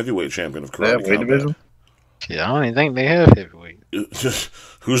 Who's the heavyweight champion of Karate Kombat? Division? Yeah, I don't even think they have heavyweight.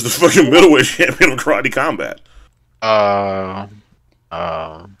 Who's the fucking middleweight champion of Karate Kombat?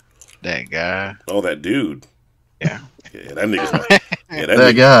 That guy. Oh, that dude. Yeah. Yeah, that nigga's my. Yeah,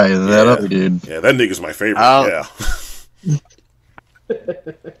 that guy, that other dude. Yeah, that nigga's my favorite.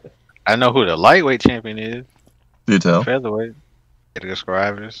 I know who the lightweight champion is. Do tell. Featherweight. Edgar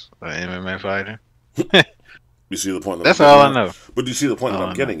Scrivers, an MMA fighter. You see the point? That's all I know. But do you see the point that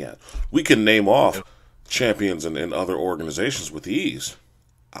I'm getting at? We can name off champions in other organizations with ease.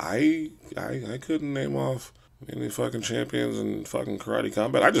 I couldn't name off any fucking champions in fucking Karate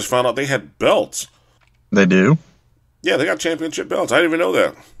Kombat. I just found out they had belts. They do? Yeah, they got championship belts. I didn't even know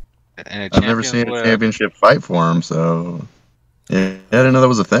that. I've never seen a championship fight for them, so yeah, I didn't know that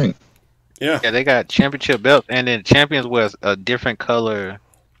was a thing. Yeah, they got championship belts, and then champions was a different color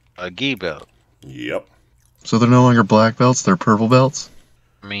gi belt. Yep. So they're no longer black belts; they're purple belts.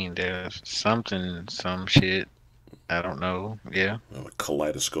 I mean, there's some shit. I don't know. Yeah. A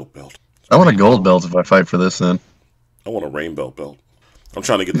kaleidoscope belt. I want a gold belt if I fight for this then. I want a rainbow belt. I'm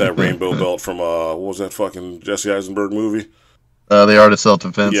trying to get that rainbow belt from, what was that fucking Jesse Eisenberg movie? The Art of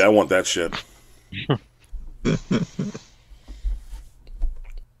Self-Defense. Yeah, I want that shit.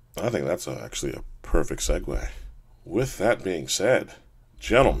 I think that's actually a perfect segue. With that being said,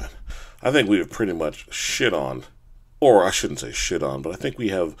 gentlemen, I think we have pretty much shit on, or I shouldn't say shit on, but I think we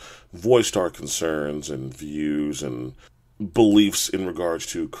have voiced our concerns and views and beliefs in regards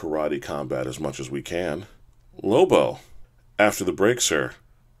to karate combat as much as we can. Lobo, after the break, sir,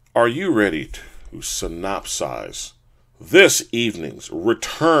 are you ready to synopsize this evening's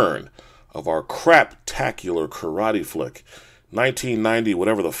return of our Kraptacular karate flick, 1990,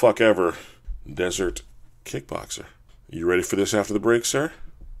 whatever the fuck ever, Desert Kickboxer? You ready for this after the break, sir?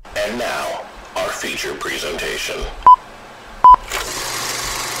 And now, our feature presentation.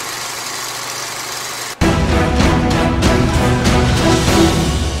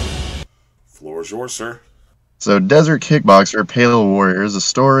 Floor is yours, sir. So, Desert Kickboxer, Pale Warrior is a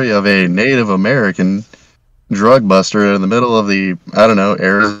story of a Native American drug buster in the middle of the, I don't know,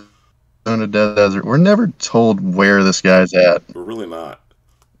 Arizona desert. We're never told where this guy's at. We're really not.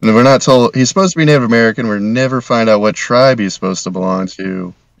 And we're not told, he's supposed to be Native American. We never find out what tribe he's supposed to belong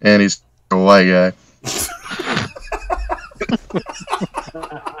to. And he's a white guy.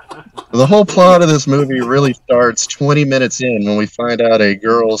 The whole plot of this movie really starts 20 minutes in when we find out a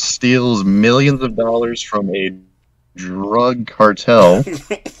girl steals millions of dollars from a drug cartel,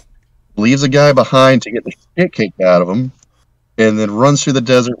 leaves a guy behind to get the shit kicked out of him, and then runs through the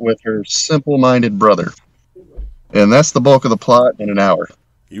desert with her simple-minded brother. And that's the bulk of the plot in an hour.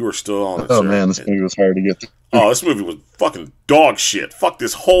 You are still on it, Oh sir. man, this movie was hard to get through. Oh, this movie was fucking dog shit. Fuck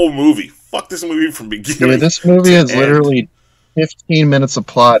this whole movie. Fuck this movie from beginning. Dude, this movie to is end. Literally 15 minutes of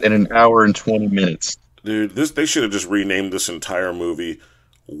plot in an hour and 20 minutes. Dude, they should have just renamed this entire movie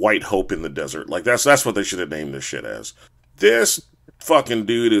White Hope in the Desert. Like, that's what they should have named this shit as. This fucking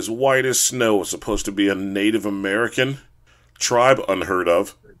dude is white as snow. Is supposed to be a Native American tribe, unheard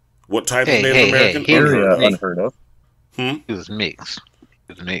of. What type of Native American? Unheard of. He was mixed.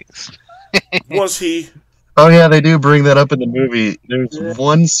 Was he? Oh yeah, they do bring that up in the movie. There's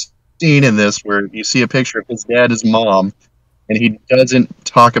one scene in this where you see a picture of his dad, his mom, and he doesn't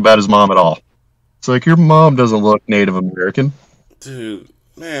talk about his mom at all. It's like, your mom doesn't look Native American. Dude,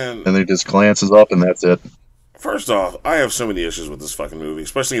 man. And he just glances up and that's it. First off, I have so many issues with this fucking movie,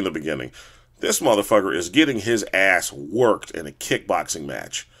 especially in the beginning. This motherfucker is getting his ass worked in a kickboxing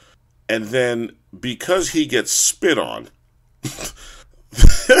match. And then, because he gets spit on,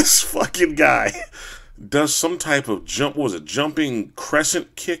 this fucking guy does some type of jumping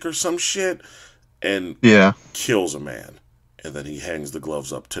crescent kick or some shit, and kills a man. And then he hangs the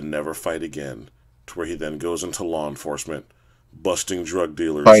gloves up to never fight again, to where he then goes into law enforcement, busting drug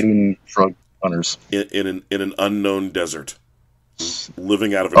dealers. Fighting drug runners. In an unknown desert.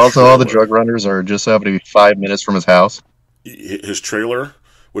 Living out of a Also, trailer. all the drug runners are just happen to be 5 minutes from his house. His trailer,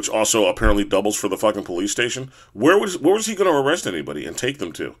 which also apparently doubles for the fucking police station. Where was he going to arrest anybody and take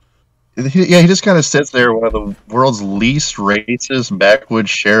them to? He just kind of sits there while the world's least racist backwoods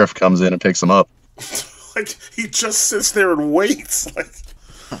sheriff comes in and picks him up. Like, he just sits there and waits.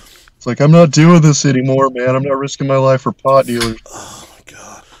 It's like, I'm not doing this anymore, man. I'm not risking my life for pot dealers. Oh, my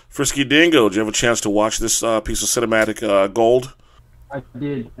God. Frisky Dingo, did you have a chance to watch this piece of cinematic gold? I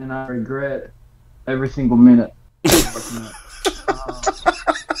did, and I regret every single minute.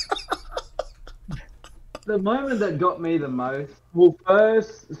 The moment that got me the most, well,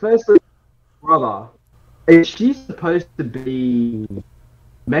 firstly, brother, is she supposed to be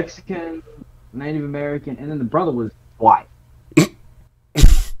Mexican, Native American, and then the brother was white.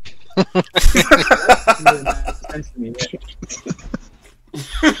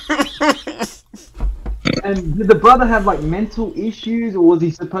 And did the brother have like mental issues, or was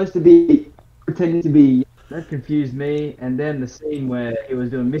he supposed to be pretending to be? That confused me. And then the scene where he was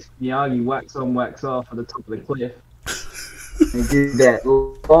doing Mr. Miyagi wax on, wax off at the top of the cliff. And did that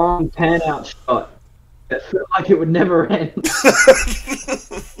long pan out shot that felt like it would never end.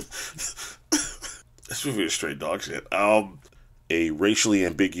 This movie is straight dog shit. A racially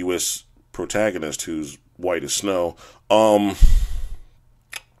ambiguous protagonist who's white as snow. Will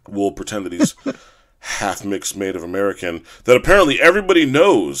pretend that he's half mixed Native American. That apparently everybody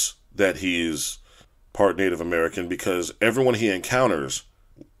knows that he's part Native American because everyone he encounters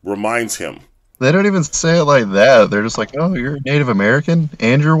reminds him. They don't even say it like that. They're just like, oh, you're Native American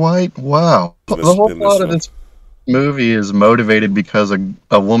and you're white? Wow. The whole plot of this movie is motivated because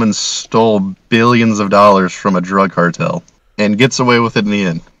a woman stole billions of dollars from a drug cartel. and gets away with it in the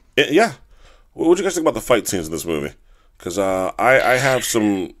end. Yeah. What do you guys think about the fight scenes in this movie? Because I have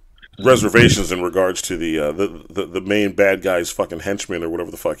some reservations in regards to the main bad guy's fucking henchman or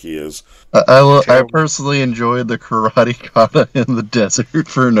whatever the fuck he is. I personally enjoyed the karate kata in the desert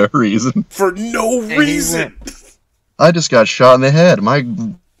for no reason. For no reason. I just got shot in the head.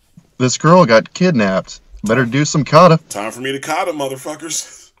 This girl got kidnapped. Better do some kata. Time for me to kata,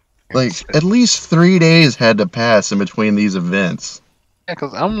 motherfuckers. Like, at least 3 days had to pass in between these events. Yeah,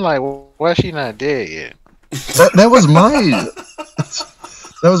 because I'm like, why is she not dead yet? That was my...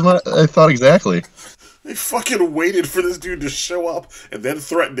 I thought exactly. They fucking waited for this dude to show up and then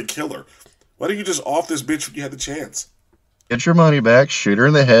threatened to kill her. Why don't you just off this bitch when you had the chance? Get your money back, shoot her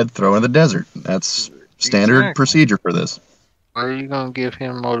in the head, throw her in the desert. That's standard procedure for this. Why are you going to give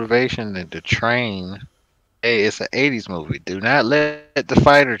him motivation to train? Hey, it's an 80s movie. Do not let the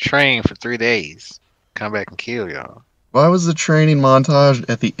fighter train for 3 days. Come back and kill y'all. Why was the training montage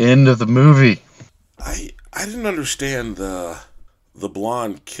at the end of the movie? I didn't understand the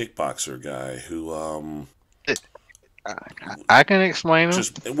blonde kickboxer guy who I can explain him.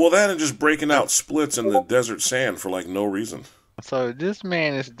 That and just breaking out splits in the desert sand for like no reason. So this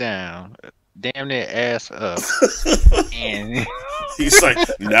man is down, damn near ass up, and he's like,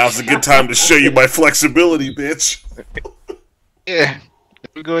 "Now's a good time to show you my flexibility, bitch." Yeah.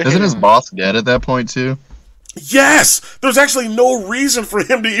 Isn't his boss dead at that point too? Yes! There's actually no reason for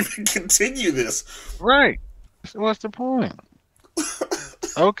him to even continue this. Right. So what's the point?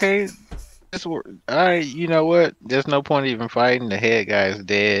 Okay. Alright, you know what? There's no point even fighting. The head guy's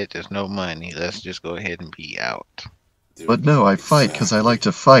dead. There's no money. Let's just go ahead and be out. But no, I fight because I like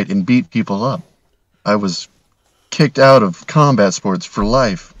to fight and beat people up. I was kicked out of combat sports for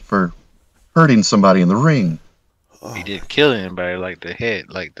life for hurting somebody in the ring. He didn't kill anybody like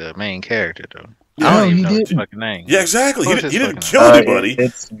the main character, though. Yeah, I don't even know his fucking name. Yeah, exactly. He didn't kill anybody.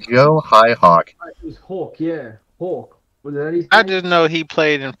 It's Joe Highhawk. It was Hawk, yeah. Hawk. Was that his name? I just know he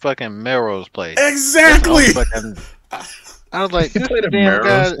played in fucking Melrose Place. Exactly! I was like, He this played in damn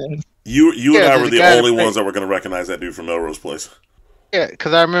Melrose guy... Place? You and I were the only ones that were going to recognize that dude from Melrose Place. Yeah,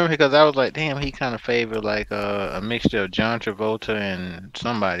 because I remember I was like, damn, he kind of favored like a mixture of John Travolta and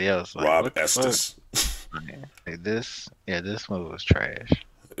somebody else. Like, Rob Estes. Like this movie was trash.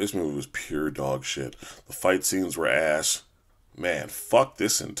 This movie was pure dog shit. The fight scenes were ass. Man, fuck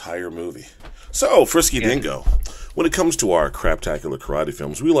this entire movie. So, Frisky Dingo, when it comes to our Kraptacular karate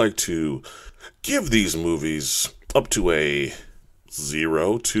films, we like to give these movies up to a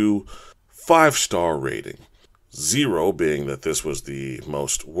 0 to 5-star rating. 0 being that this was the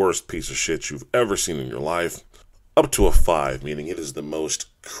most worst piece of shit you've ever seen in your life. Up to a 5, meaning it is the most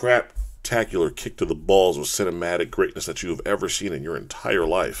craptacular kick to the balls with cinematic greatness that you have ever seen in your entire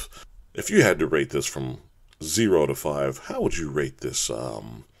life. If you had to rate this from 0 to 5, how would you rate this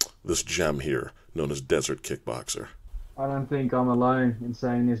this gem here, known as Desert Kickboxer? I don't think I'm alone in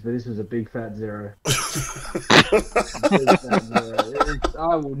saying this, but this was a big fat 0.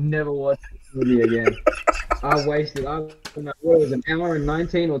 I will never watch this movie again. I wasted, what was it, an hour and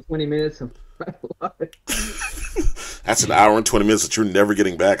 19 or 20 minutes of my life. That's an hour and 20 minutes that you're never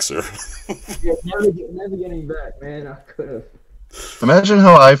getting back, sir. Yeah, never getting back, man. I could have. Imagine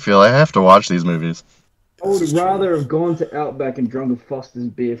how I feel. I have to watch these movies. I would rather have gone to Outback and drunk a Foster's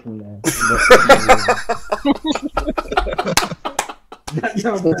beer from there. That's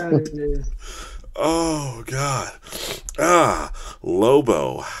how bad it is. Oh, God.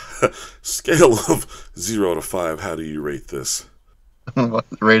 Lobo. Scale of 0 to 5, how do you rate this?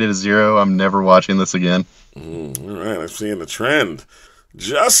 Rated a 0. I'm never watching this again. All right, I'm seeing the trend.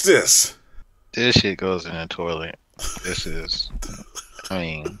 Justice. This shit goes in the toilet. This is, I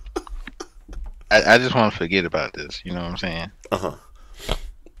mean, I just want to forget about this. You know what I'm saying? Uh-huh.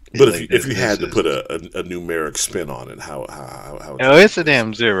 But if you had to put a numeric spin on it, how no, it's a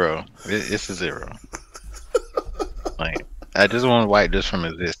damn 0. It's a 0. Like, I just want to wipe this from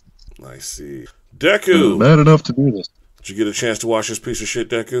existence. I see. Deku. Bad enough to do this. Did you get a chance to watch this piece of shit,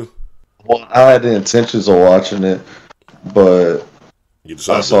 Deku? Well, I had the intentions of watching it, but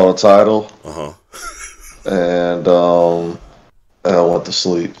I saw the title. Uh-huh. And I went to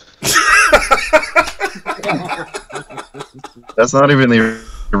sleep. That's not even the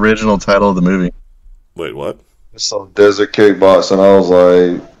original title of the movie. Wait, what? It's some Desert Kickboxing. I was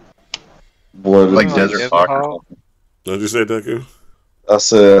like, what is Like this? Desert Fox or something. What did you say, Deku? I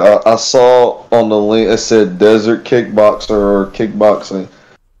said, I saw on the link, it said Desert Kickboxer or Kickboxing.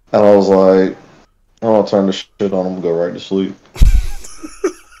 And I was like, I'm going to turn this shit on. I'm going to go right to sleep.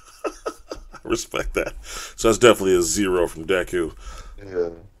 I respect that. So that's definitely a 0 from Deku. Yeah.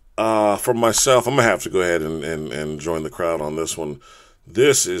 For myself, I'm gonna have to go ahead and join the crowd on this one.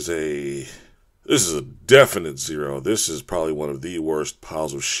 This is a definite zero. This is probably one of the worst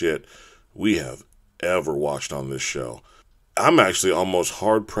piles of shit we have ever watched on this show. I'm actually almost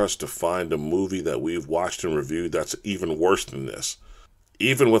hard pressed to find a movie that we've watched and reviewed that's even worse than this.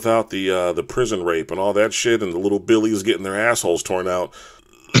 Even without the prison rape and all that shit and the little Billies getting their assholes torn out,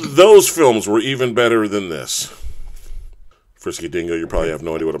 those films were even better than this. Frisky Dingo, you probably have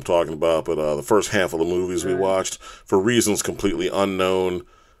no idea what I'm talking about, but the first handful of movies we watched, for reasons completely unknown,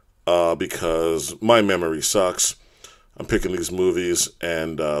 because my memory sucks, I'm picking these movies,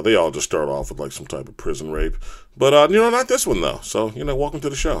 and they all just start off with like some type of prison rape. But, not this one, though. So, welcome to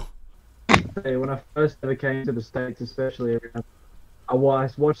the show. Hey, when I first ever came to the States, especially, I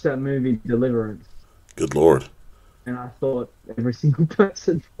watched that movie, Deliverance. Good Lord. And I thought every single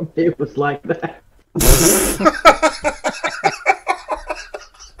person from here was like that.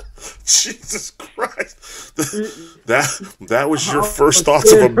 Jesus Christ. That was your first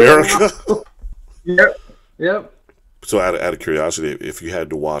thoughts of America? Yep. So out of curiosity, if you had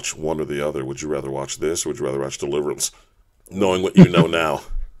to watch one or the other, would you rather watch this or would you rather watch Deliverance? Knowing what you know now.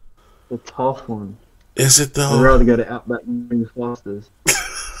 The tough one. Is it though? I'd rather go to Outback and Foster's.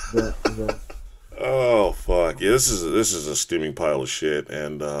 Oh fuck. Yeah, this is a steaming pile of shit,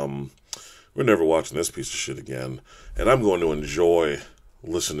 and we're never watching this piece of shit again. And I'm going to enjoy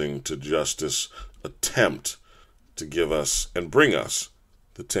listening to Justice attempt to give us and bring us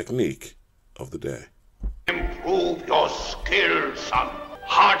the technique of the day. Improve your skills, son.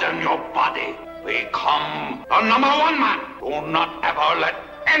 Harden your body. Become the number one man. Do not ever let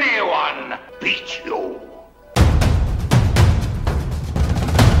anyone beat you.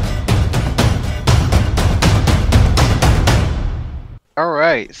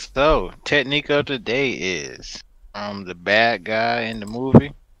 Alright, so technique of the day is the bad guy in the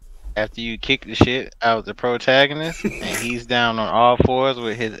movie. After you kick the shit out of the protagonist and he's down on all fours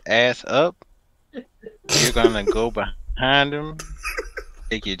with his ass up, you're gonna go behind him,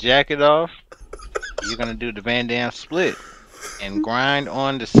 take your jacket off, you're gonna do the Van Damme split and grind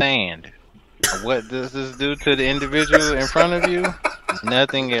on the sand. What does this do to the individual in front of you?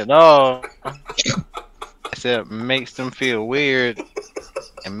 Nothing at all, except makes them feel weird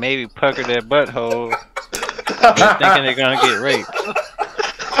and maybe pucker their butthole thinking they're gonna get raped.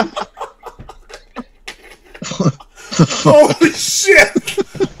 Holy shit!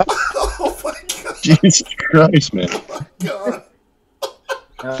 Oh my god! Jesus Christ, man! Oh my god!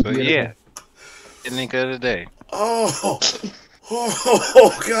 So yeah, technique of the day. Oh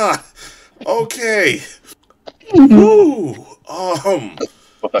god! Okay. Ooh.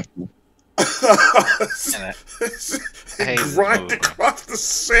 Grind across the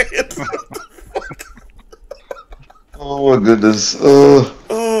sand. Oh my goodness. Oh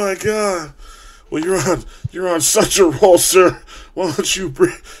my god. Well, you're on such a roll, sir. Why don't you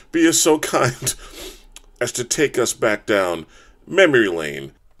be so kind as to take us back down memory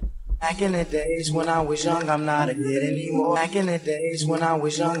lane? Back in the days when I was young, I'm not a kid anymore. Back in the days when I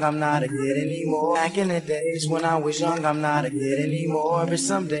was young, I'm not a kid anymore. Back in the days when I was young, I'm not a kid anymore. But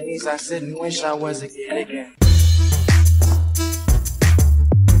some days I sit and wish I was a kid again.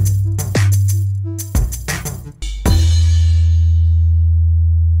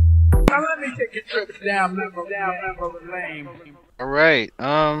 Now let me take a trip down memory lane. Alright,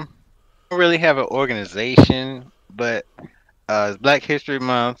 I don't really have an organization, but it's Black History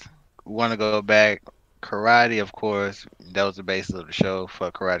Month. We want to go back. Karate, of course, that was the basis of the show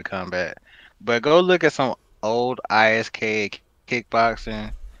for Karate Combat. But go look at some old ISK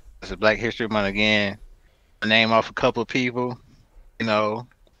kickboxing. It's a Black History Month again. Name off a couple of people,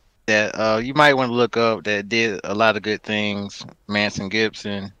 that you might want to look up that did a lot of good things. Manson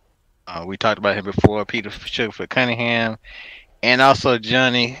Gibson. We talked about him before. Peter Sugarfoot Cunningham, and also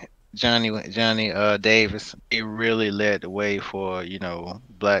Johnny Davis. He really led the way for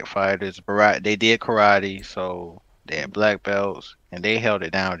black fighters. They did karate, so they had black belts, and they held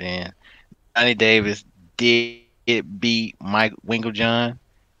it down. Then Johnny Davis did beat Mike Winkeljohn,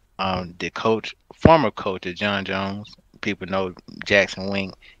 the former coach of John Jones. People know Jackson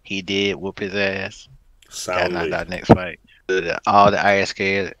Wink. He did whoop his ass. Got knocked out next fight. All the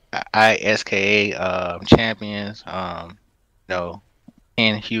ISKA champions,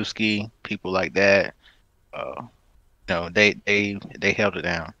 Ken Husky, people like that, they held it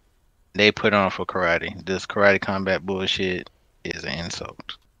down. They put on for karate. This Karate Combat bullshit is an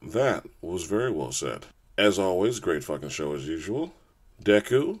insult. That was very well said. As always, great fucking show as usual.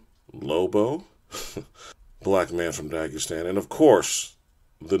 Deku, Lobo, Black Man from Dagestan, and of course,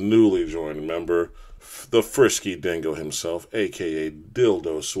 the newly joined member, the Frisky Dingo himself, aka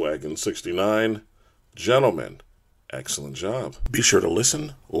Dildo Swaggin 69. Gentlemen, excellent job. Be sure to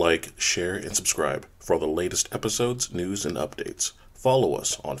listen, like, share, and subscribe for the latest episodes, news, and updates. Follow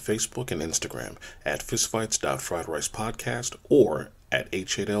us on Facebook and Instagram at fistfights.friedricepodcast or at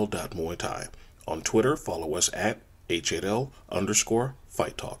h8l.muay thai. On Twitter, follow us at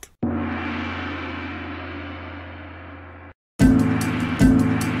h8l_fight talk.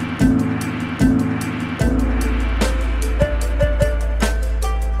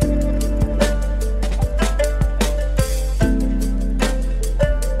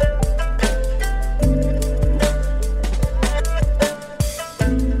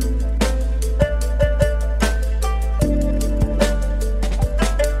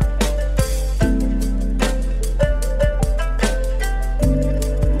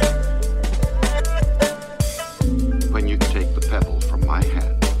 When you take the pebble from my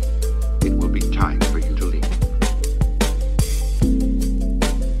hand, it will be time for you to leave.